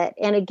have it.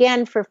 And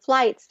again, for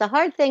flights, the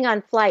hard thing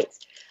on flights,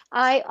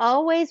 I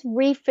always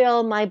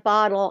refill my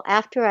bottle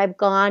after I've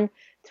gone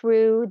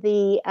through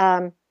the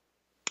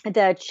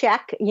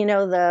check,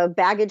 the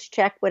baggage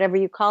check, whatever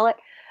you call it,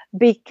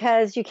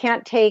 because you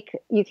can't take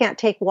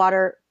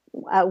water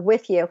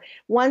with you.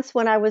 Once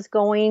when I was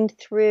going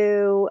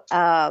through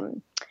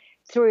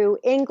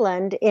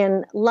England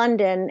in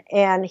London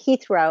and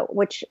Heathrow,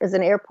 which is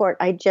an airport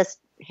I just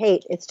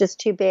hate. It's just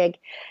too big.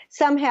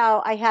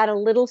 Somehow I had a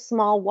little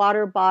small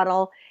water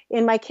bottle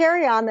in my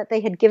carry-on that they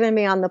had given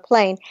me on the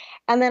plane.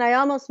 And then I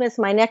almost missed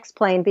my next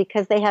plane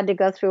because they had to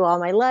go through all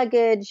my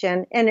luggage.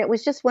 And it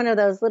was just one of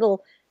those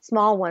little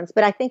small ones,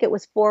 but I think it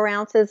was 4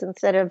 ounces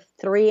instead of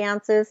 3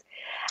 ounces.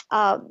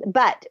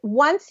 But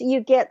once you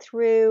get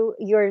through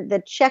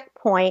the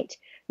checkpoint,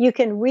 you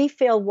can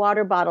refill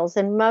water bottles,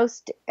 and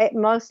most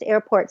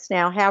airports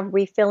now have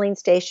refilling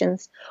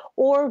stations,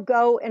 or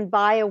go and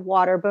buy a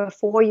water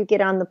before you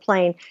get on the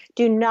plane.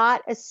 Do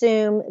not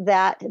assume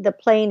that the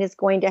plane is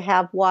going to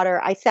have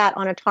water. I sat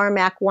on a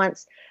tarmac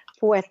once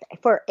for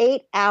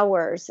 8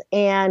 hours,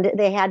 and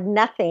they had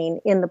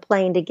nothing in the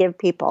plane to give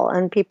people,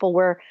 and people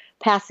were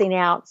passing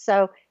out.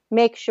 So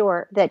make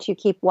sure that you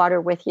keep water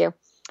with you.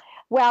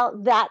 Well,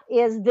 that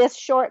is this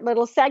short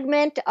little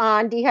segment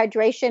on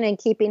dehydration and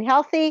keeping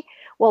healthy.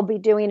 We'll be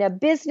doing a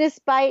business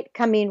bite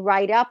coming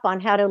right up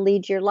on how to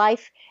lead your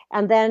life.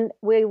 And then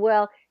we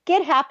will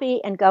get happy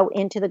and go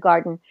into the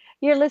garden.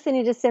 You're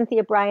listening to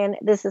Cynthia Bryan.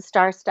 This is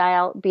Star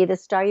Style. Be the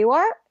star you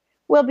are.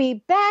 We'll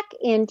be back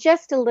in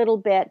just a little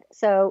bit.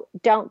 So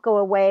don't go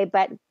away,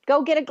 but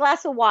go get a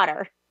glass of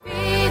water. Be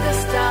the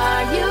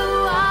star you are.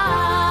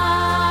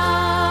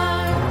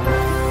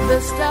 The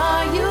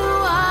star you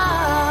are.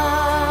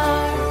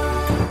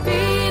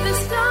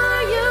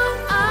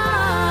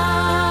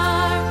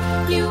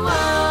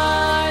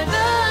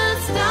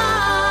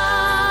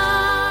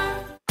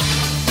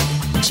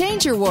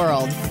 Change your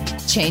world.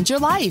 Change your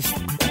life.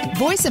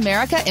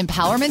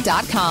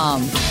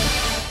 VoiceAmericaEmpowerment.com.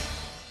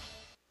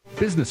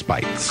 Business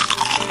Bites.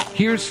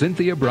 Here's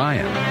Cynthia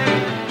Bryan.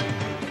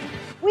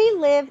 We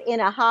live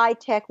in a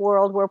high-tech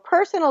world where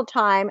personal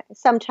time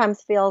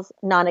sometimes feels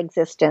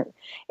non-existent.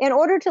 In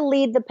order to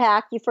lead the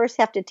pack, you first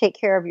have to take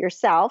care of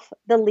yourself,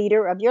 the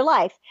leader of your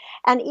life.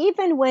 And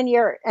even when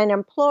you're an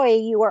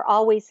employee, you are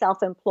always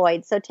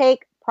self-employed. So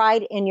take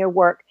pride in your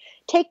work.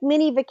 Take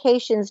mini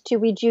vacations to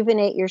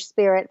rejuvenate your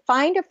spirit.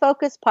 Find a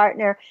focus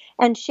partner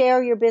and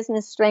share your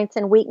business strengths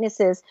and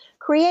weaknesses.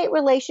 Create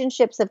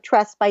relationships of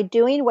trust by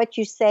doing what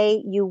you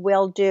say you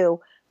will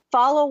do.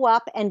 Follow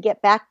up and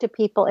get back to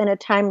people in a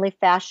timely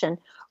fashion.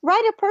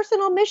 Write a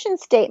personal mission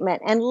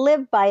statement and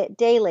live by it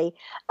daily.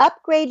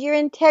 Upgrade your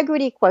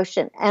integrity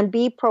quotient and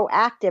be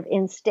proactive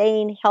in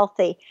staying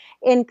healthy.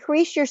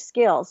 Increase your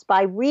skills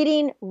by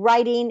reading,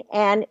 writing,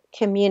 and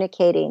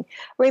communicating.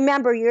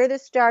 Remember, you're the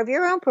star of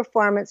your own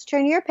performance.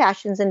 Turn your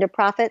passions into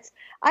profits.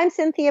 I'm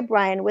Cynthia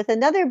Bryan with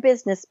another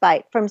business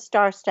bite from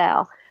Star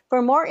Style.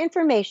 For more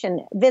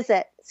information,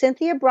 visit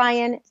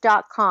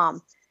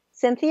CynthiaBryan.com.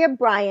 Cynthia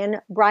Bryan,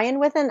 Bryan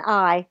with an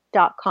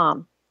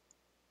I.com.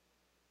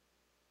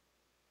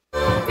 The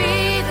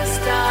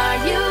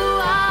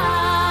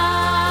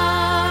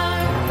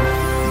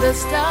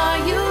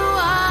star you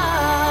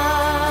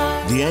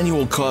are. The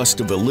annual cost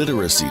of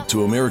illiteracy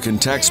to American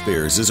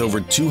taxpayers is over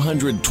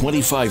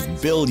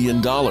 $225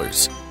 billion.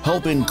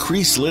 Help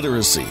increase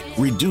literacy,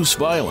 reduce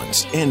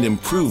violence, and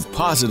improve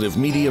positive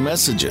media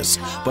messages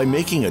by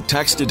making a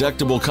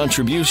tax-deductible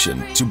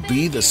contribution to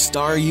Be the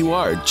Star You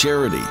Are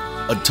charity.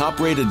 A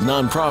top-rated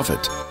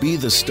nonprofit, Be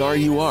the Star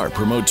You Are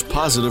promotes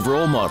positive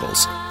role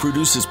models,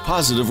 produces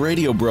positive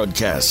radio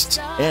broadcasts,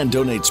 and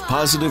donates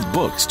positive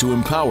books to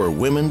empower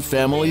women,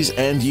 families,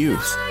 and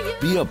youth.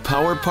 Be a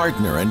power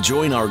partner and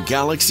join our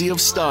galaxy of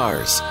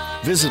stars.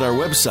 Visit our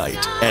website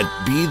at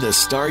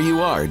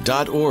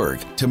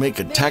BeTheStarYouAre.org to make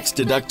a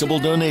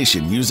tax-deductible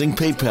donation using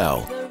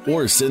PayPal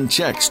or send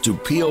checks to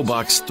P.O.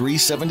 Box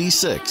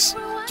 376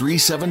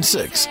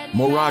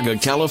 Moraga,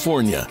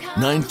 California,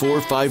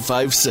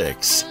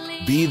 94556.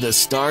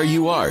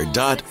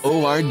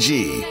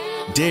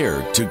 BeTheStarYouAre.org.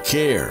 Dare to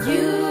care.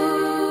 You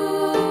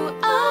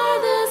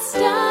are the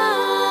star.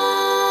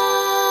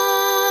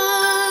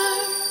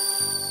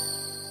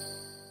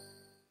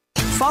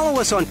 Follow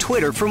us on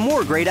Twitter for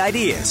more great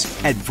ideas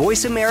at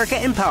Voice America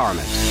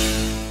Empowerment.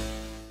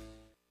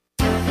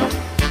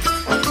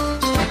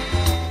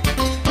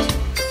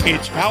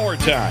 It's power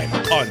time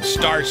on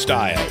Star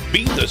Style.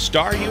 Be the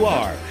star you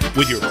are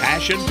with your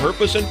passion,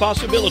 purpose, and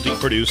possibility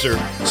producer,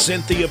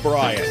 Cynthia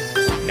Bryan.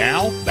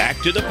 Now, back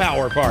to the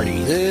power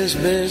party. This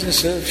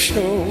business of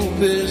show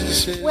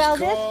business is Well,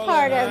 this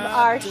part of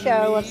our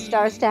show of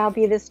Star Style,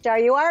 Be the Star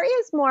You Are,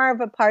 is more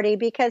of a party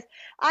because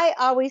I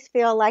always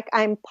feel like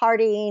I'm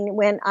partying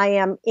when I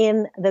am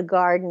in the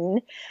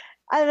garden.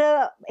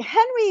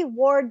 Henry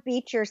Ward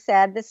Beecher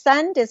said, "The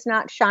sun does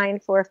not shine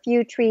for a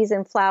few trees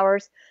and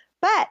flowers,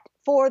 but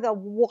for the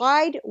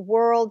wide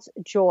world's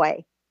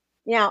joy."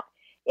 Now,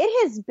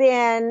 it has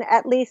been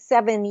at least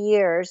 7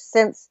 years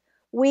since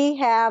we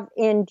have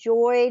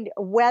enjoyed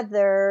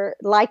weather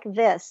like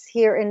this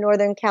here in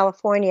Northern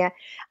California.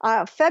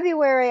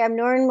 February, I'm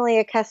normally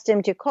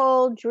accustomed to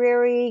cold,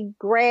 dreary,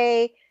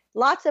 gray,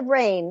 lots of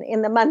rain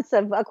in the months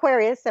of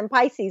Aquarius and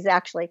Pisces,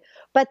 actually.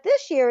 But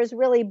this year is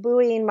really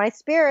buoying my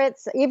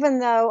spirits, even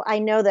though I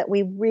know that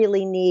we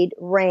really need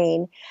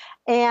rain.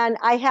 And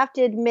I have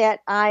to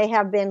admit, I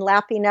have been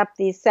lapping up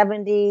these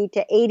 70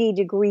 to 80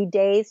 degree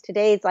days.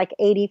 Today it's like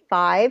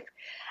 85.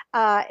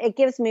 It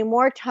gives me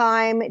more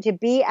time to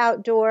be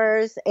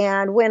outdoors.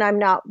 And when I'm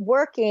not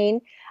working,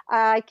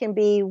 I can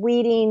be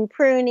weeding,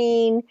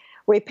 pruning,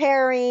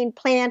 repairing,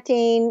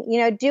 planting,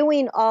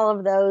 doing all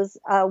of those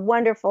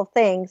wonderful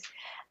things.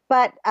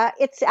 But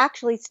it's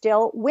actually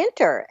still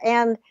winter.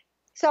 And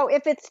so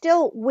if it's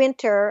still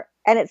winter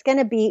and it's going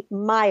to be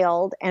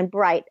mild and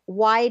bright,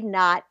 why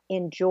not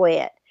enjoy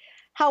it?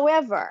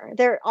 However,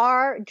 there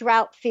are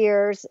drought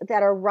fears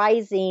that are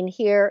rising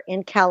here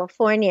in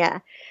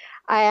California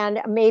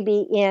and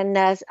maybe in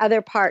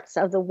other parts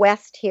of the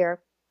West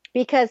here,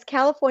 because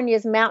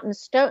California's mountain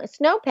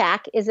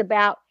snowpack is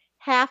about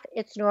half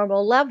its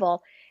normal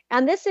level.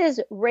 And this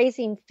is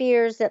raising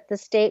fears that the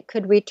state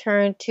could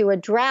return to a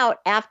drought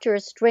after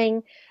a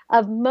string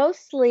of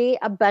mostly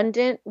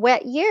abundant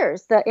wet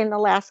years in the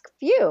last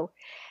few.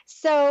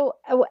 So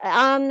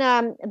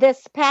on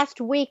this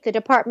past week, the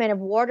Department of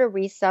Water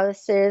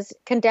Resources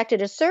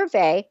conducted a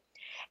survey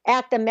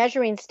at the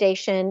measuring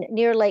station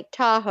near Lake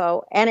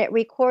Tahoe, and it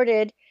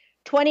recorded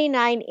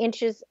 29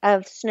 inches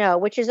of snow,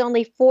 which is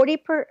only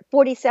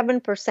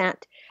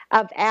 47%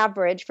 of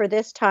average for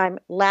this time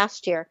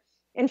last year.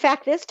 In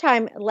fact, this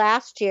time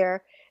last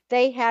year,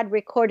 they had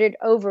recorded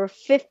over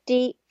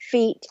 50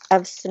 feet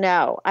of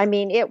snow. I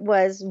mean, it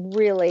was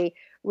really,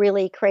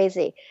 really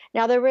crazy.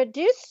 Now, the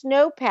reduced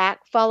snowpack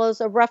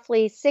follows a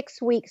roughly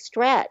 6-week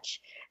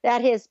stretch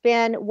that has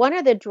been one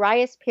of the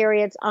driest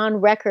periods on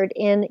record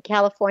in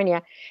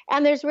California.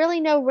 And there's really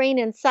no rain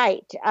in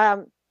sight.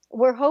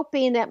 We're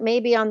hoping that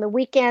maybe on the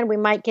weekend we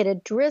might get a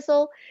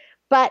drizzle.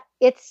 But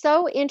it's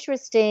so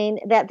interesting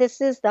that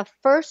this is the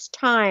first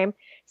time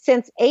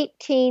since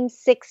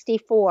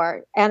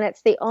 1864, and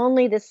it's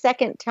only the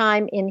second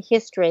time in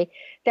history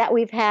that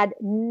we've had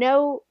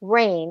no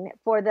rain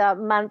for the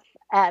month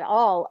at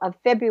all of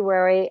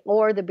February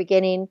or the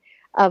beginning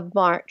of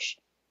March.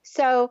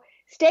 So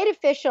state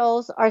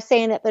officials are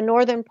saying that the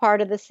northern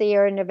part of the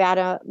Sierra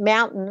Nevada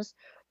mountains,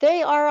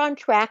 they are on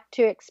track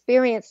to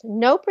experience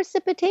no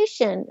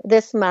precipitation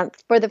this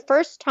month for the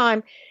first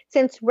time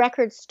since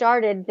records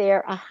started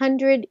there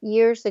 100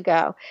 years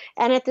ago.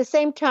 And at the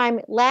same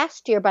time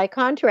last year, by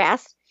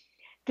contrast,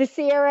 the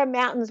Sierra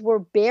Mountains were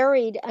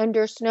buried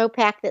under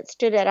snowpack that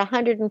stood at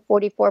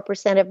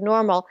 144% of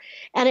normal,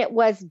 and it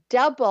was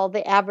double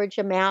the average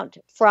amount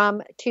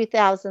from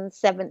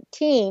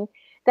 2017.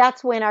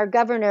 That's when our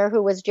governor,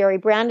 who was Jerry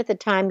Brown at the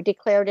time,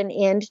 declared an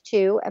end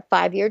to a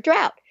 5-year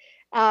drought.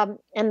 And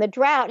the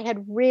drought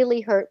had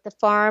really hurt the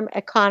farm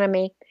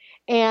economy,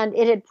 and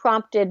it had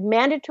prompted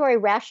mandatory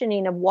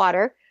rationing of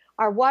water.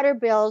 Our water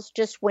bills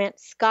just went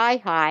sky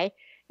high.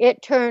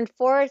 It turned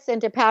forests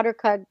into powder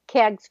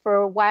kegs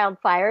for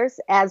wildfires,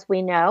 as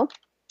we know.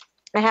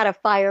 I had a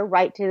fire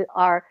right to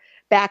our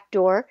back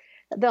door.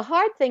 The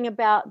hard thing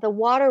about the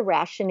water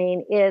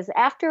rationing is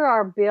after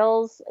our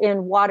bills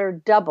in water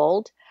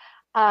doubled,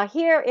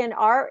 here in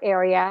our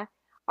area,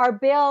 our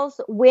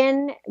bills,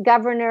 when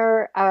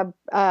Governor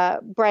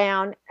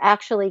Brown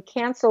actually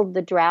canceled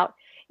the drought,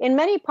 in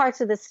many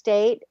parts of the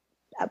state,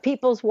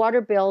 people's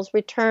water bills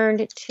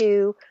returned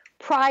to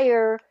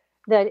prior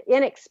the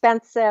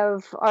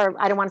inexpensive, or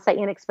I don't want to say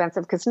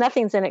inexpensive because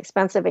nothing's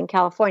inexpensive in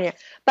California,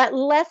 but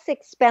less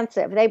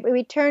expensive. They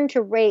returned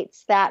to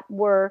rates that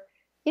were,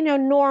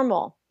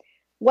 normal.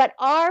 What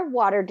our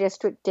water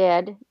district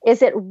did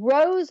is it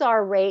rose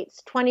our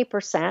rates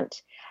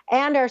 20%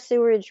 and our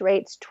sewerage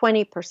rates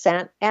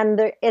 20%,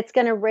 and it's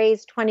going to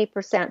raise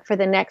 20% for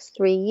the next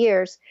 3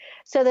 years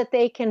so that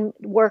they can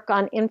work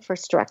on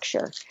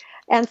infrastructure.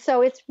 And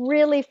so it's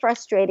really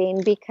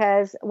frustrating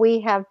because we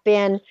have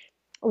been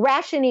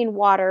rationing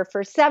water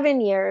for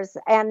 7 years,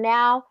 and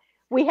now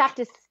we have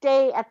to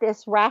stay at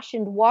this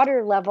rationed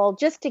water level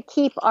just to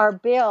keep our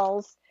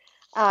bills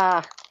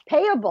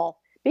payable.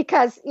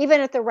 Because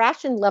even at the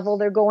ration level,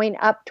 they're going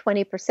up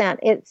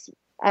 20%.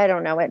 I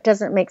don't know, it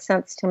doesn't make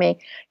sense to me.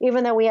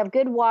 Even though we have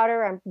good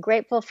water, I'm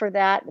grateful for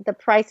that. The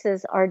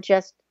prices are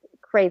just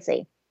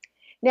crazy.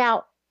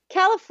 Now,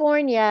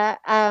 California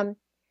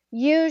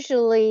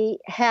usually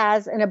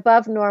has an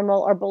above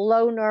normal or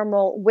below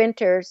normal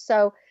winter.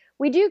 So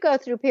we do go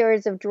through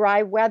periods of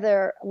dry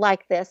weather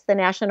like this, the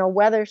National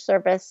Weather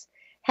Service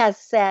has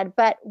said,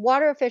 but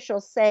water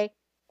officials say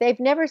they've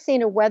never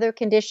seen a weather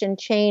condition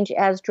change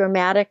as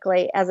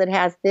dramatically as it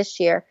has this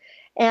year.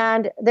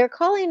 And they're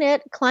calling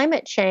it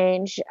climate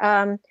change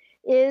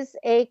is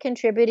a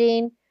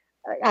contributing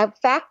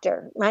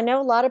factor. I know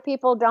a lot of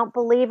people don't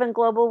believe in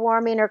global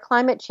warming or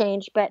climate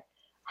change, but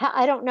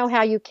I don't know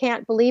how you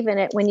can't believe in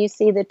it when you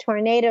see the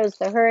tornadoes,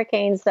 the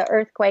hurricanes, the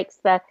earthquakes,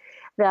 the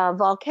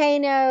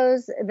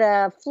volcanoes,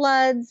 the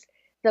floods,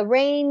 the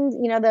rains,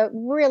 the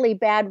really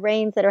bad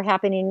rains that are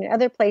happening in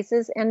other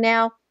places. And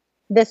now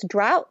this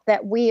drought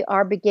that we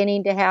are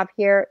beginning to have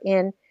here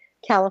in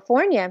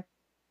California.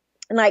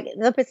 And like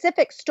the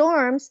Pacific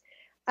storms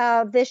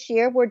this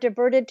year were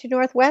diverted to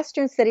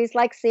northwestern cities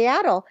like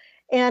Seattle.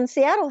 And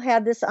Seattle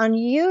had this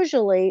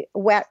unusually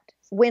wet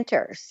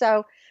winter.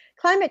 So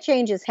climate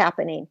change is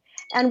happening.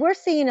 And we're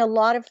seeing a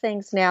lot of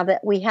things now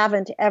that we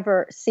haven't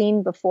ever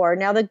seen before.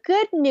 Now, the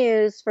good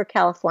news for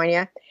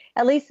California,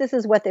 at least this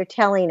is what they're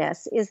telling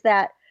us, is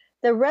that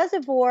the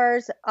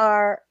reservoirs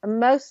are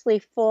mostly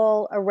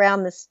full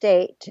around the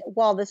state,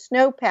 while the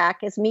snowpack,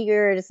 as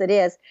meager as it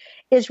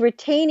is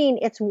retaining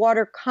its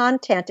water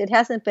content. It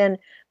hasn't been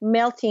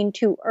melting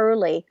too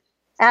early.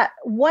 At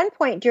one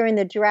point during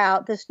the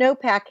drought, the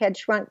snowpack had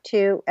shrunk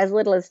to as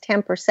little as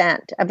 10%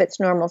 of its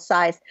normal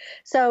size.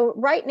 So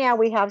right now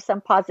we have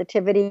some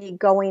positivity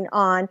going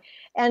on.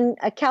 And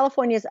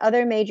California's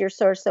other major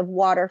source of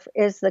water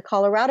is the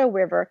Colorado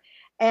River.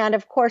 And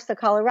of course, the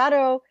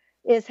Colorado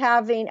is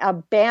having a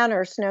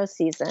banner snow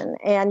season.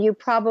 And you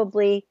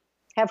probably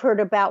have heard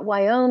about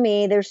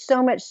Wyoming. There's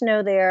so much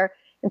snow there.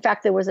 In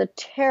fact, there was a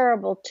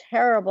terrible,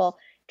 terrible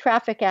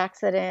traffic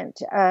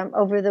accident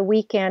over the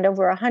weekend,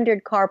 over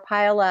 100-car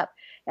pileup,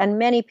 and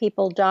many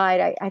people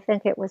died. I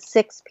think it was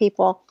 6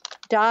 people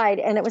died,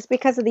 and it was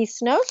because of these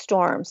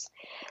snowstorms.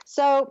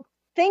 So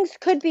things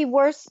could be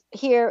worse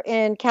here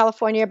in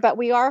California, but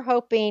we are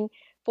hoping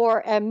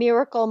for a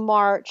miracle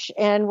March,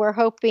 and we're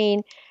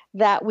hoping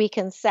that we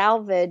can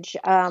salvage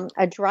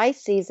a dry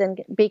season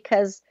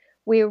because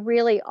we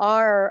really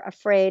are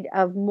afraid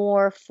of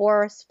more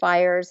forest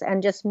fires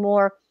and just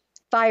more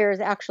fires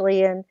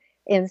actually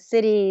in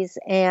cities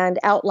and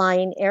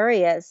outlying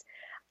areas.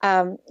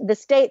 The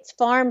state's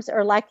farms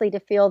are likely to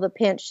feel the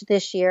pinch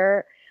this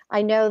year.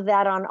 I know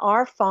that on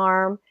our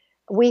farm,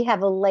 we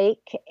have a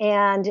lake,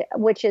 and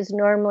which is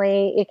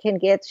normally, it can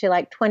get to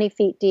like 20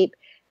 feet deep.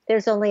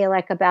 There's only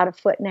like about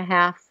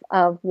 1.5 feet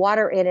of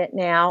water in it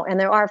now, and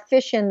there are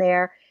fish in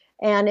there.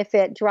 And if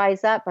it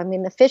dries up,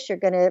 the fish are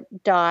going to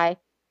die.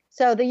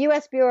 So the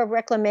U.S. Bureau of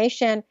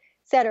Reclamation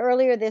said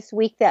earlier this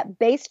week that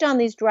based on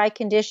these dry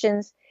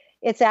conditions,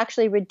 it's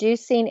actually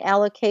reducing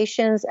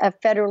allocations of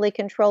federally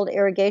controlled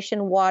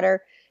irrigation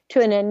water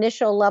to an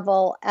initial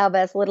level of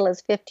as little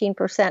as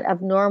 15%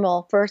 of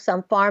normal for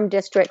some farm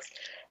districts.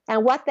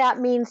 And what that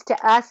means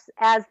to us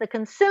as the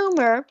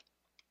consumer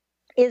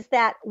is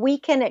that we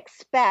can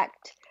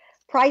expect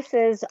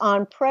prices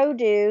on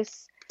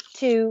produce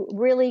to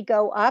really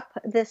go up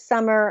this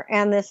summer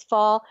and this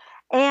fall,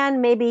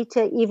 and maybe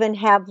to even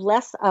have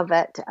less of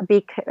it,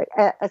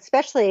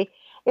 especially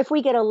if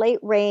we get a late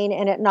rain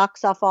and it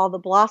knocks off all the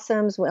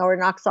blossoms or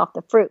knocks off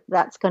the fruit.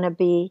 That's going to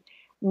be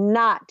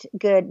not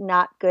good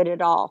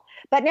at all.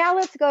 But now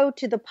let's go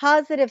to the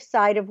positive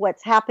side of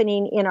what's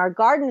happening in our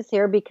gardens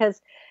here,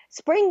 because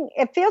spring,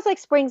 it feels like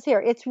spring's here.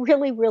 It's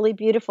really, really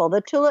beautiful.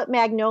 The tulip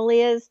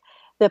magnolias,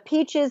 the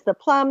peaches, the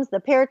plums, the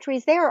pear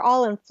trees, they are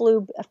all in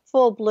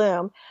full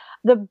bloom.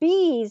 The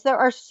bees, there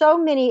are so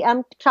many.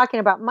 I'm talking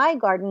about my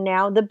garden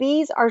now. The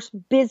bees are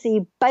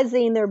busy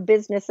buzzing their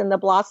business in the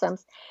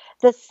blossoms.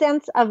 The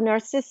scents of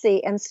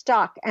narcissi and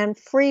stock and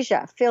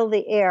freesia fill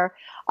the air.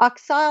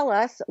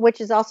 Oxalis, which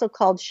is also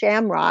called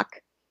shamrock,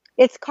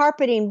 it's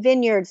carpeting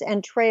vineyards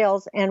and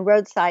trails and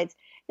roadsides.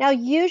 Now,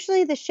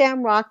 usually the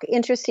shamrock,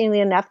 interestingly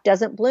enough,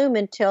 doesn't bloom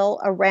until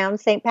around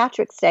St.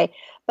 Patrick's Day,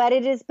 but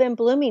it has been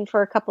blooming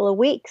for a couple of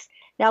weeks.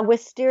 Now,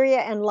 wisteria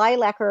and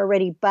lilac are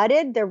already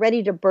budded. They're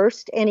ready to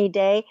burst any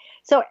day.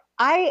 So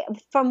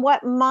from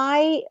what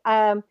my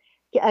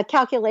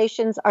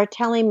calculations are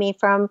telling me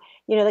from,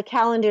 the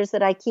calendars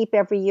that I keep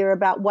every year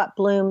about what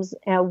blooms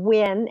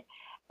when,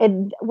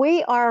 and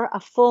we are a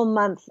full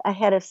month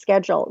ahead of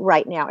schedule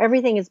right now.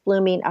 Everything is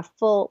blooming a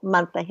full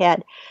month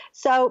ahead.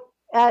 So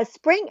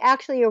spring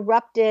actually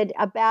erupted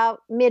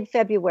about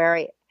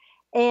mid-February.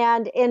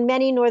 And in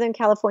many Northern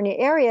California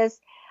areas,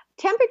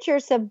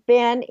 temperatures have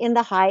been in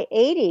the high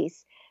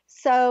 80s.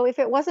 So if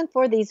it wasn't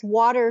for these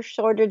water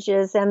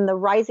shortages and the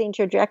rising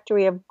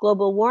trajectory of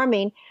global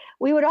warming,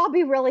 we would all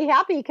be really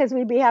happy because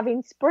we'd be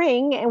having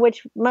spring,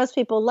 which most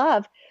people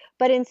love.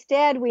 But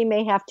instead, we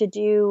may have to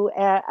do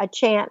a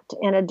chant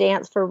and a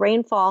dance for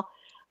rainfall.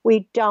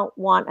 We don't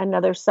want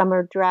another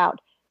summer drought.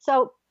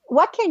 So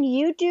what can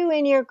you do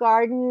in your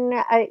garden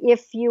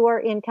if you are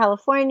in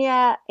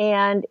California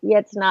and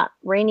it's not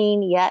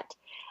raining yet?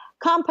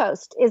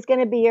 Compost is going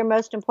to be your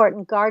most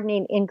important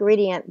gardening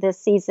ingredient this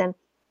season.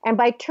 And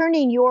by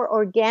turning your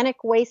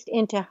organic waste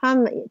into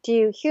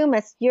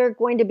humus, you're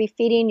going to be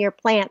feeding your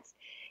plants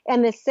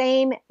in the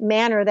same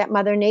manner that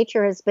Mother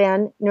Nature has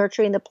been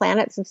nurturing the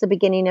planet since the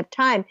beginning of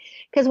time.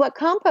 Because what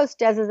compost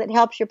does is it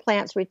helps your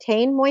plants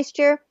retain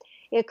moisture,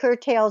 it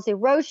curtails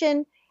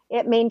erosion,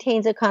 it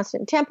maintains a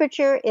constant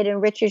temperature, it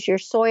enriches your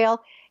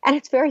soil, and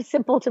it's very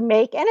simple to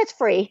make, and it's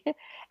free.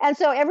 And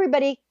so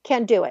everybody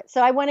can do it.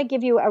 So I want to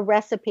give you a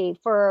recipe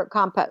for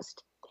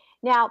compost.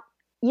 Now,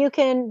 you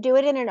can do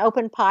it in an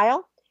open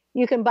pile.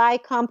 You can buy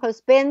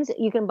compost bins.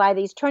 You can buy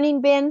these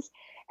turning bins.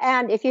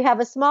 And if you have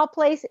a small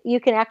place, you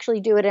can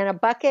actually do it in a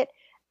bucket.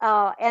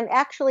 And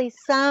actually,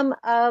 some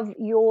of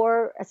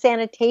your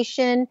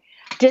sanitation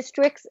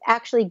districts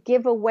actually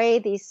give away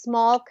these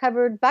small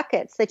covered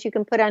buckets that you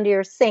can put under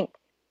your sink.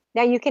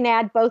 Now, you can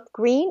add both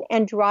green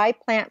and dry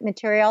plant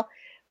material.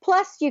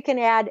 Plus, you can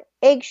add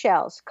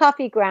eggshells,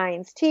 coffee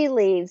grinds, tea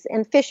leaves,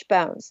 and fish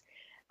bones.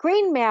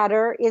 Green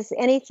matter is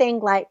anything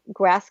like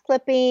grass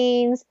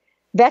clippings,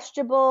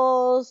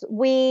 vegetables,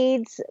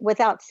 weeds,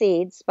 without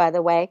seeds, by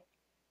the way.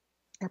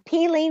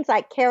 Peelings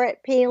like carrot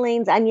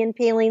peelings, onion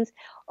peelings,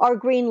 or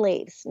green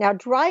leaves. Now,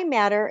 dry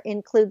matter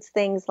includes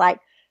things like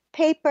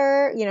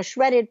paper,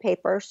 shredded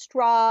paper,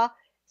 straw,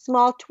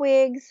 small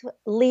twigs,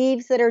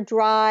 leaves that are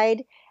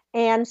dried,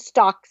 and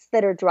stalks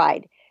that are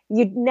dried.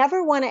 You'd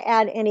never want to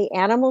add any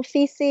animal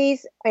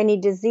feces, any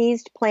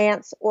diseased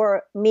plants,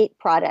 or meat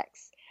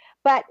products.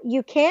 But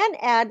you can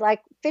add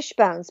like fish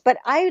bones. But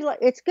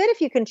it's good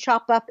if you can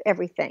chop up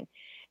everything.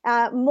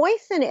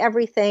 Moisten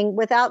everything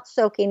without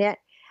soaking it.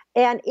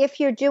 And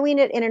if you're doing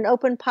it in an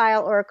open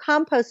pile or a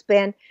compost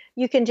bin,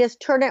 you can just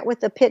turn it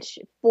with a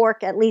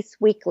pitchfork at least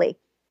weekly.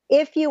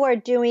 If you are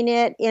doing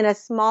it in a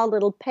small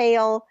little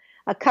pail,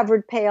 a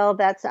covered pail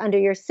that's under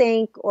your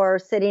sink or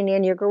sitting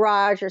in your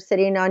garage or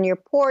sitting on your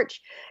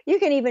porch, you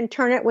can even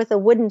turn it with a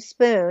wooden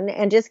spoon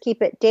and just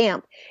keep it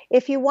damp.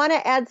 If you want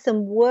to add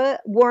some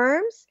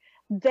worms,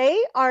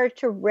 they are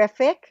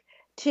terrific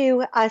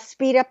to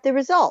speed up the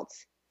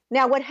results.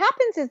 Now, what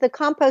happens is the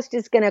compost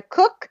is going to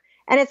cook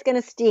and it's going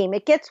to steam.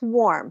 It gets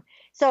warm.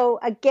 So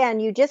again,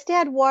 you just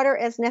add water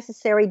as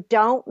necessary.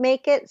 Don't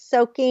make it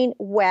soaking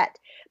wet.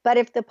 But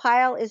if the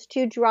pile is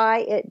too dry,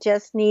 it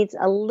just needs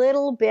a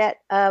little bit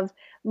of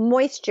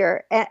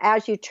moisture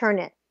as you turn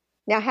it.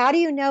 Now, how do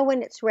you know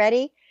when it's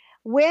ready?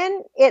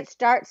 When it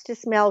starts to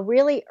smell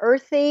really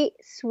earthy,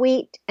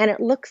 sweet, and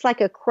it looks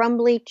like a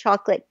crumbly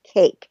chocolate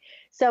cake.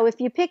 So if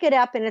you pick it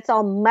up and it's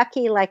all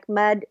mucky like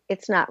mud,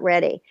 it's not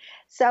ready.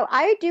 So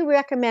I do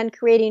recommend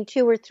creating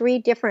 2 or 3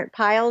 different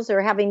piles or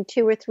having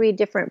 2 or 3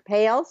 different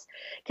pails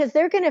because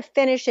they're going to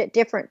finish at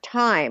different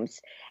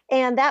times.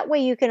 And that way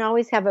you can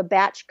always have a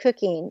batch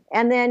cooking.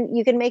 And then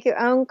you can make your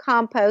own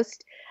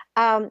compost.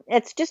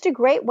 It's just a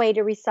great way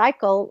to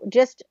recycle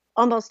just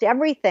almost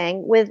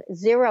everything with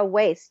 0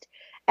 waste.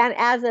 And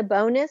as a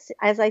bonus,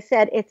 as I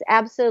said, it's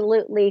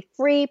absolutely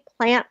free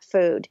plant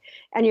food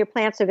and your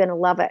plants are going to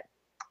love it.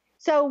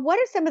 So what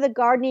are some of the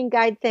gardening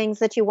guide things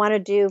that you want to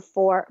do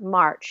for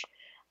March?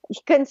 You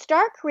can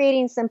start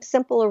creating some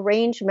simple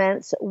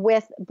arrangements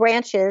with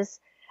branches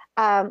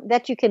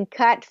that you can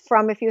cut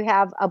from if you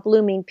have a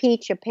blooming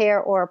peach, a pear,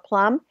 or a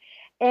plum.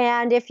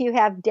 And if you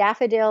have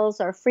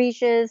daffodils or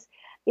freesias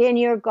in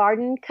your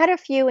garden, cut a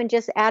few and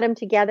just add them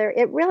together.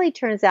 It really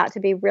turns out to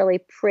be really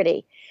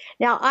pretty.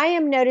 Now, I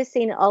am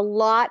noticing a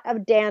lot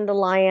of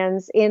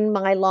dandelions in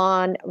my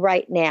lawn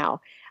right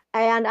now.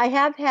 And I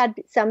have had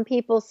some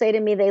people say to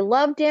me, they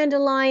love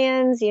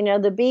dandelions,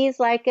 the bees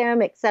like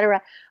them,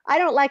 etc. I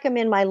don't like them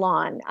in my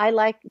lawn. I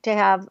like to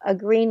have a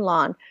green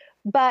lawn.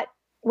 But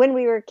when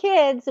we were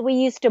kids, we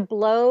used to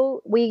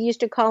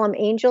call them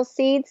angel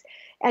seeds.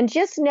 And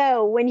just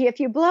know if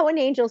you blow an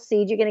angel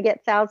seed, you're going to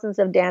get thousands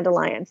of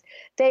dandelions.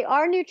 They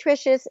are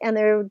nutritious and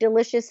they're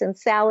delicious in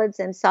salads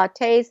and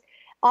sautés.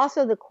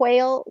 Also, the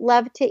quail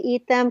love to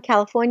eat them,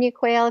 California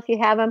quail if you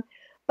have them.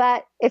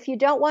 But if you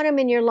don't want them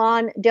in your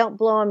lawn, don't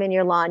blow them in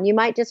your lawn. You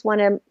might just want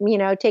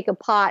to, take a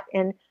pot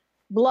and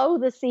blow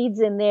the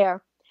seeds in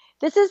there.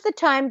 This is the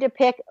time to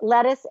pick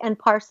lettuce and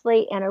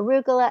parsley and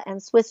arugula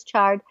and Swiss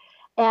chard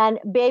and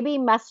baby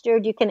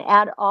mustard. You can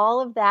add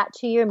all of that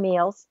to your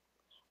meals.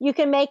 You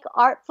can make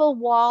artful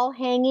wall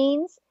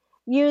hangings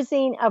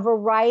using a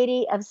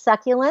variety of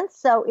succulents.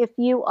 So if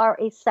you are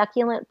a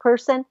succulent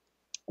person,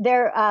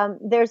 I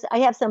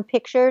have some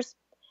pictures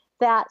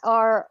that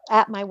are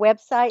at my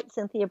website,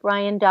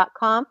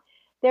 CynthiaBryan.com.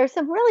 There's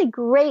some really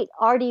great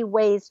arty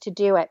ways to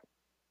do it.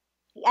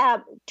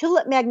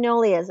 Tulip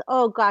magnolias,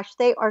 oh gosh,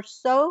 they are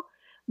so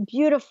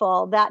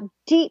beautiful. That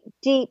deep,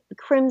 deep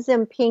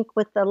crimson pink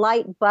with the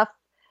light buff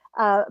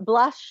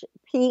blush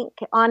pink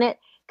on it.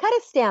 Cut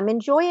a stem,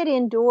 enjoy it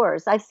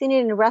indoors. I've seen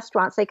it in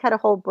restaurants. They cut a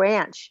whole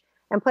branch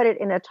and put it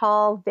in a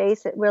tall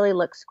vase. It really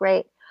looks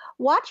great.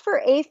 Watch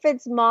for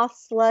aphids,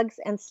 moths, slugs,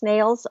 and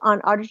snails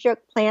on artichoke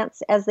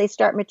plants as they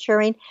start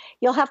maturing.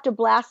 You'll have to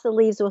blast the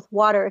leaves with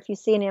water if you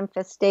see an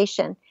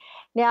infestation.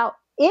 Now,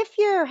 if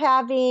you're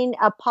having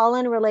a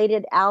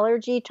pollen-related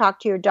allergy, talk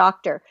to your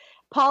doctor.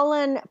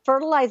 Pollen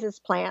fertilizes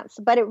plants,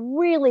 but it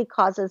really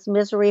causes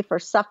misery for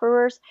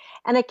sufferers.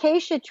 And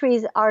acacia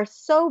trees are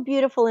so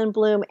beautiful in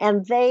bloom,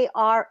 and they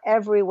are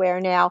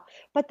everywhere now,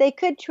 but they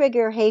could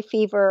trigger hay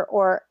fever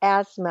or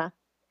asthma.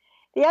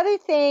 The other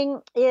thing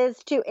is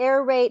to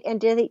aerate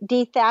and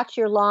dethatch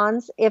your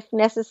lawns if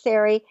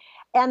necessary,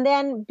 and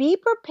then be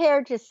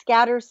prepared to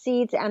scatter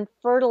seeds and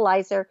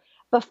fertilizer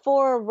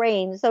before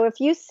rain. So if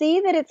you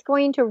see that it's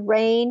going to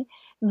rain,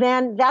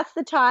 then that's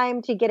the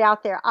time to get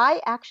out there. I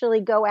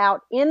actually go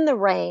out in the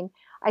rain.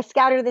 I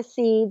scatter the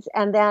seeds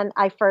and then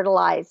I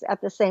fertilize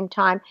at the same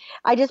time.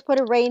 I just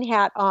put a rain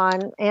hat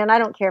on and I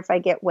don't care if I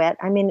get wet.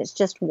 I mean, it's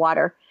just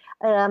water.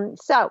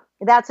 So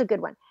that's a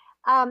good one.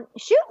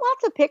 Shoot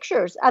lots of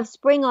pictures of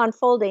spring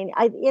unfolding.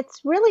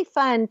 It's really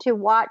fun to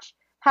watch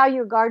how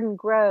your garden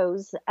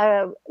grows,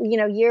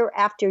 year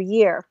after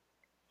year.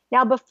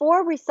 Now,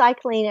 before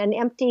recycling an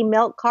empty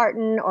milk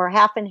carton or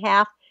half and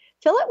half,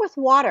 fill it with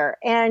water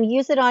and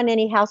use it on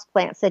any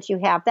houseplants that you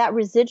have. That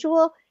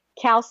residual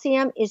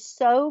calcium is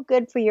so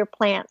good for your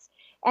plants.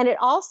 And it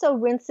also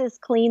rinses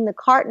clean the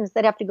cartons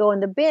that have to go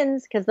in the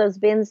bins, because those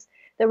bins,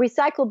 the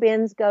recycle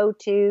bins, go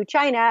to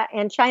China,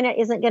 and China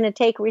isn't going to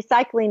take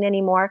recycling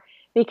anymore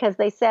because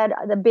they said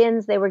the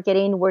bins they were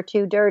getting were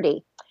too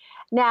dirty.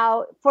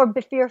 Now, for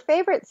your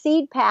favorite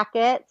seed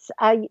packets,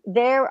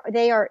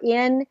 they are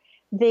in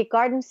the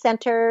garden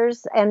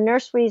centers and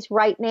nurseries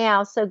right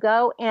now. So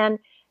go and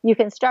you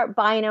can start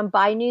buying them,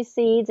 buy new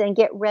seeds, and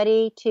get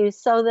ready to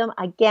sow them.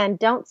 Again,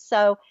 don't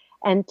sow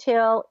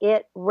until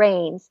it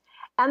rains.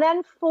 And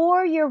then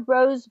for your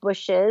rose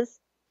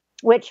bushes,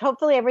 which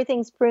hopefully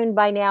everything's pruned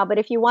by now, but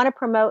if you want to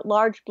promote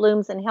large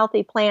blooms and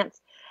healthy plants,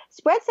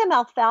 spread some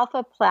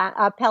alfalfa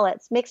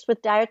pellets mixed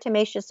with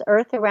diatomaceous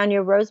earth around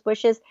your rose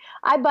bushes.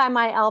 I buy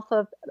my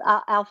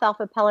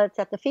alfalfa pellets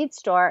at the feed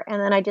store,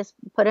 and then I just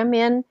put them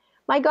in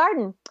my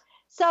garden.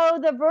 So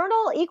the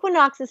vernal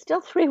equinox is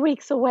still 3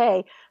 weeks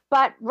away,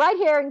 but right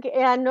here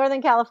in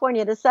Northern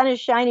California, the sun is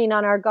shining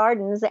on our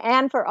gardens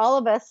and for all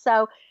of us.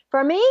 So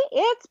for me,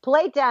 it's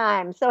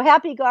playtime. So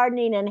happy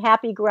gardening and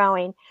happy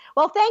growing.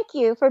 Well, thank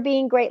you for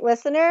being great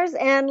listeners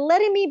and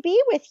letting me be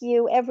with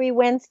you every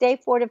Wednesday,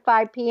 4 to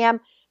 5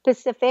 p.m.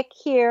 Pacific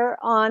here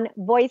on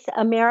Voice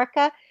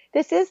America.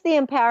 This is the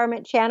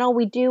Empowerment Channel.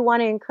 We do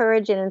want to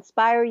encourage and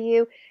inspire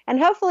you and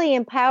hopefully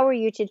empower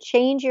you to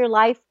change your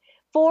life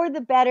for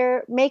the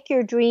better, make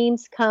your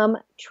dreams come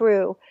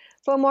true.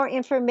 For more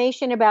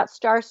information about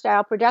Star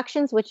Style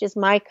Productions, which is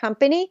my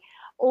company,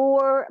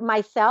 or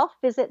myself,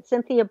 visit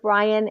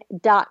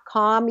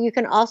CynthiaBryan.com. You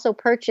can also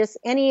purchase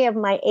any of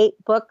my 8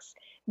 books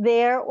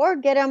there or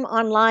get them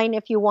online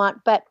if you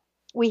want, but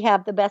we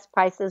have the best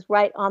prices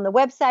right on the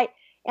website.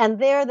 And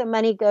there the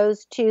money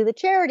goes to the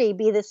charity,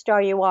 Be the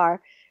Star You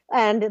Are.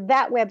 And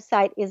that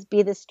website is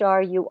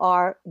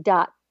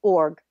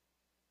BeTheStarYouAre.org.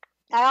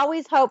 I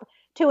always hope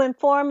to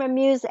inform,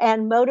 amuse,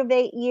 and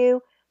motivate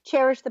you.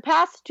 Cherish the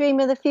past, dream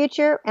of the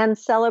future, and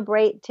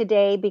celebrate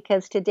today,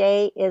 because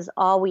today is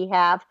all we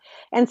have.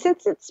 And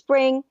since it's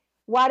spring,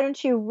 why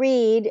don't you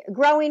read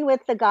Growing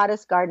with the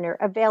Goddess Gardener,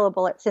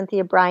 available at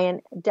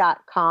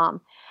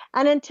CynthiaBryan.com.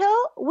 And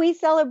until we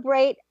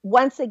celebrate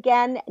once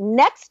again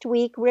next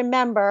week,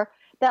 remember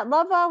that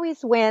love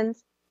always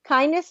wins,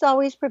 kindness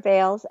always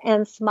prevails,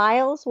 and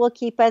smiles will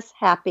keep us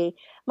happy.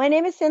 My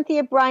name is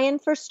Cynthia Bryan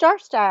for Star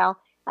Style.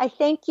 I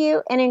thank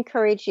you and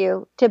encourage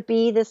you to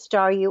be the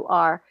star you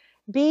are.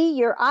 Be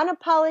your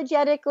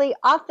unapologetically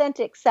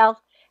authentic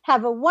self.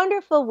 Have a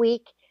wonderful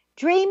week.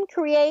 Dream,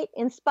 create,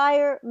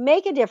 inspire,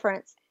 make a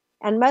difference.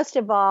 And most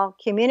of all,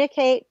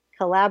 communicate,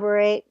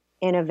 collaborate,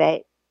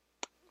 innovate.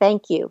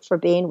 Thank you for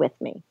being with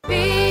me.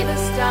 Be the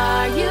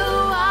star you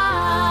are.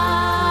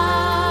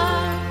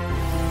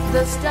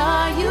 The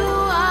star you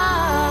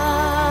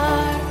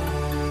are.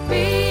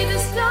 Be the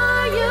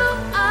star you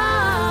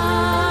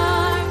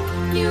are.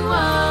 You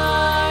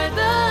are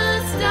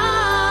the star.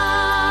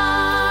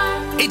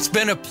 It's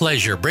been a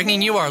pleasure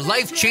bringing you our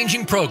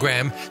life-changing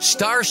program,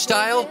 Star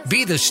Style,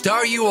 Be the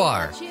Star You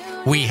Are.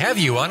 We have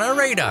you on our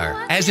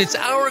radar, as it's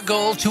our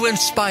goal to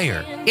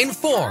inspire,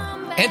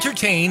 inform,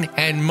 entertain,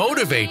 and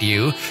motivate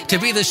you to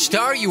be the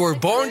star you were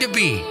born to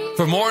be.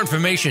 For more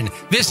information,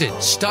 visit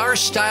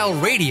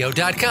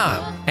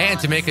starstyleradio.com. And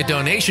to make a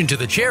donation to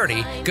the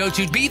charity, go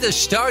to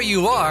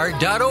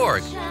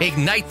BeTheStarYouAre.org.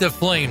 Ignite the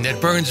flame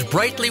that burns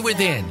brightly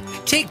within.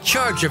 Take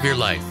charge of your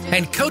life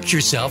and coach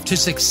yourself to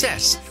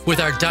success with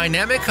our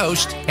dynamic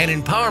host and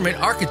empowerment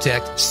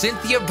architect,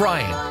 Cynthia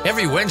Bryan,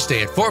 every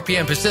Wednesday at 4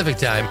 p.m. Pacific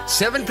Time,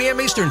 7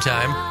 p.m. Eastern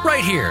Time,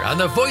 right here on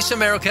the Voice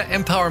America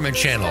Empowerment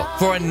Channel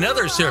for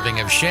another serving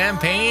of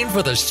champagne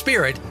for the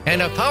spirit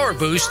and a power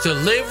boost to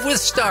live with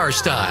Star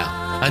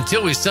Style.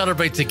 Until we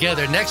celebrate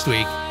together next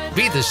week,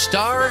 be the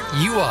star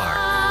you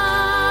are.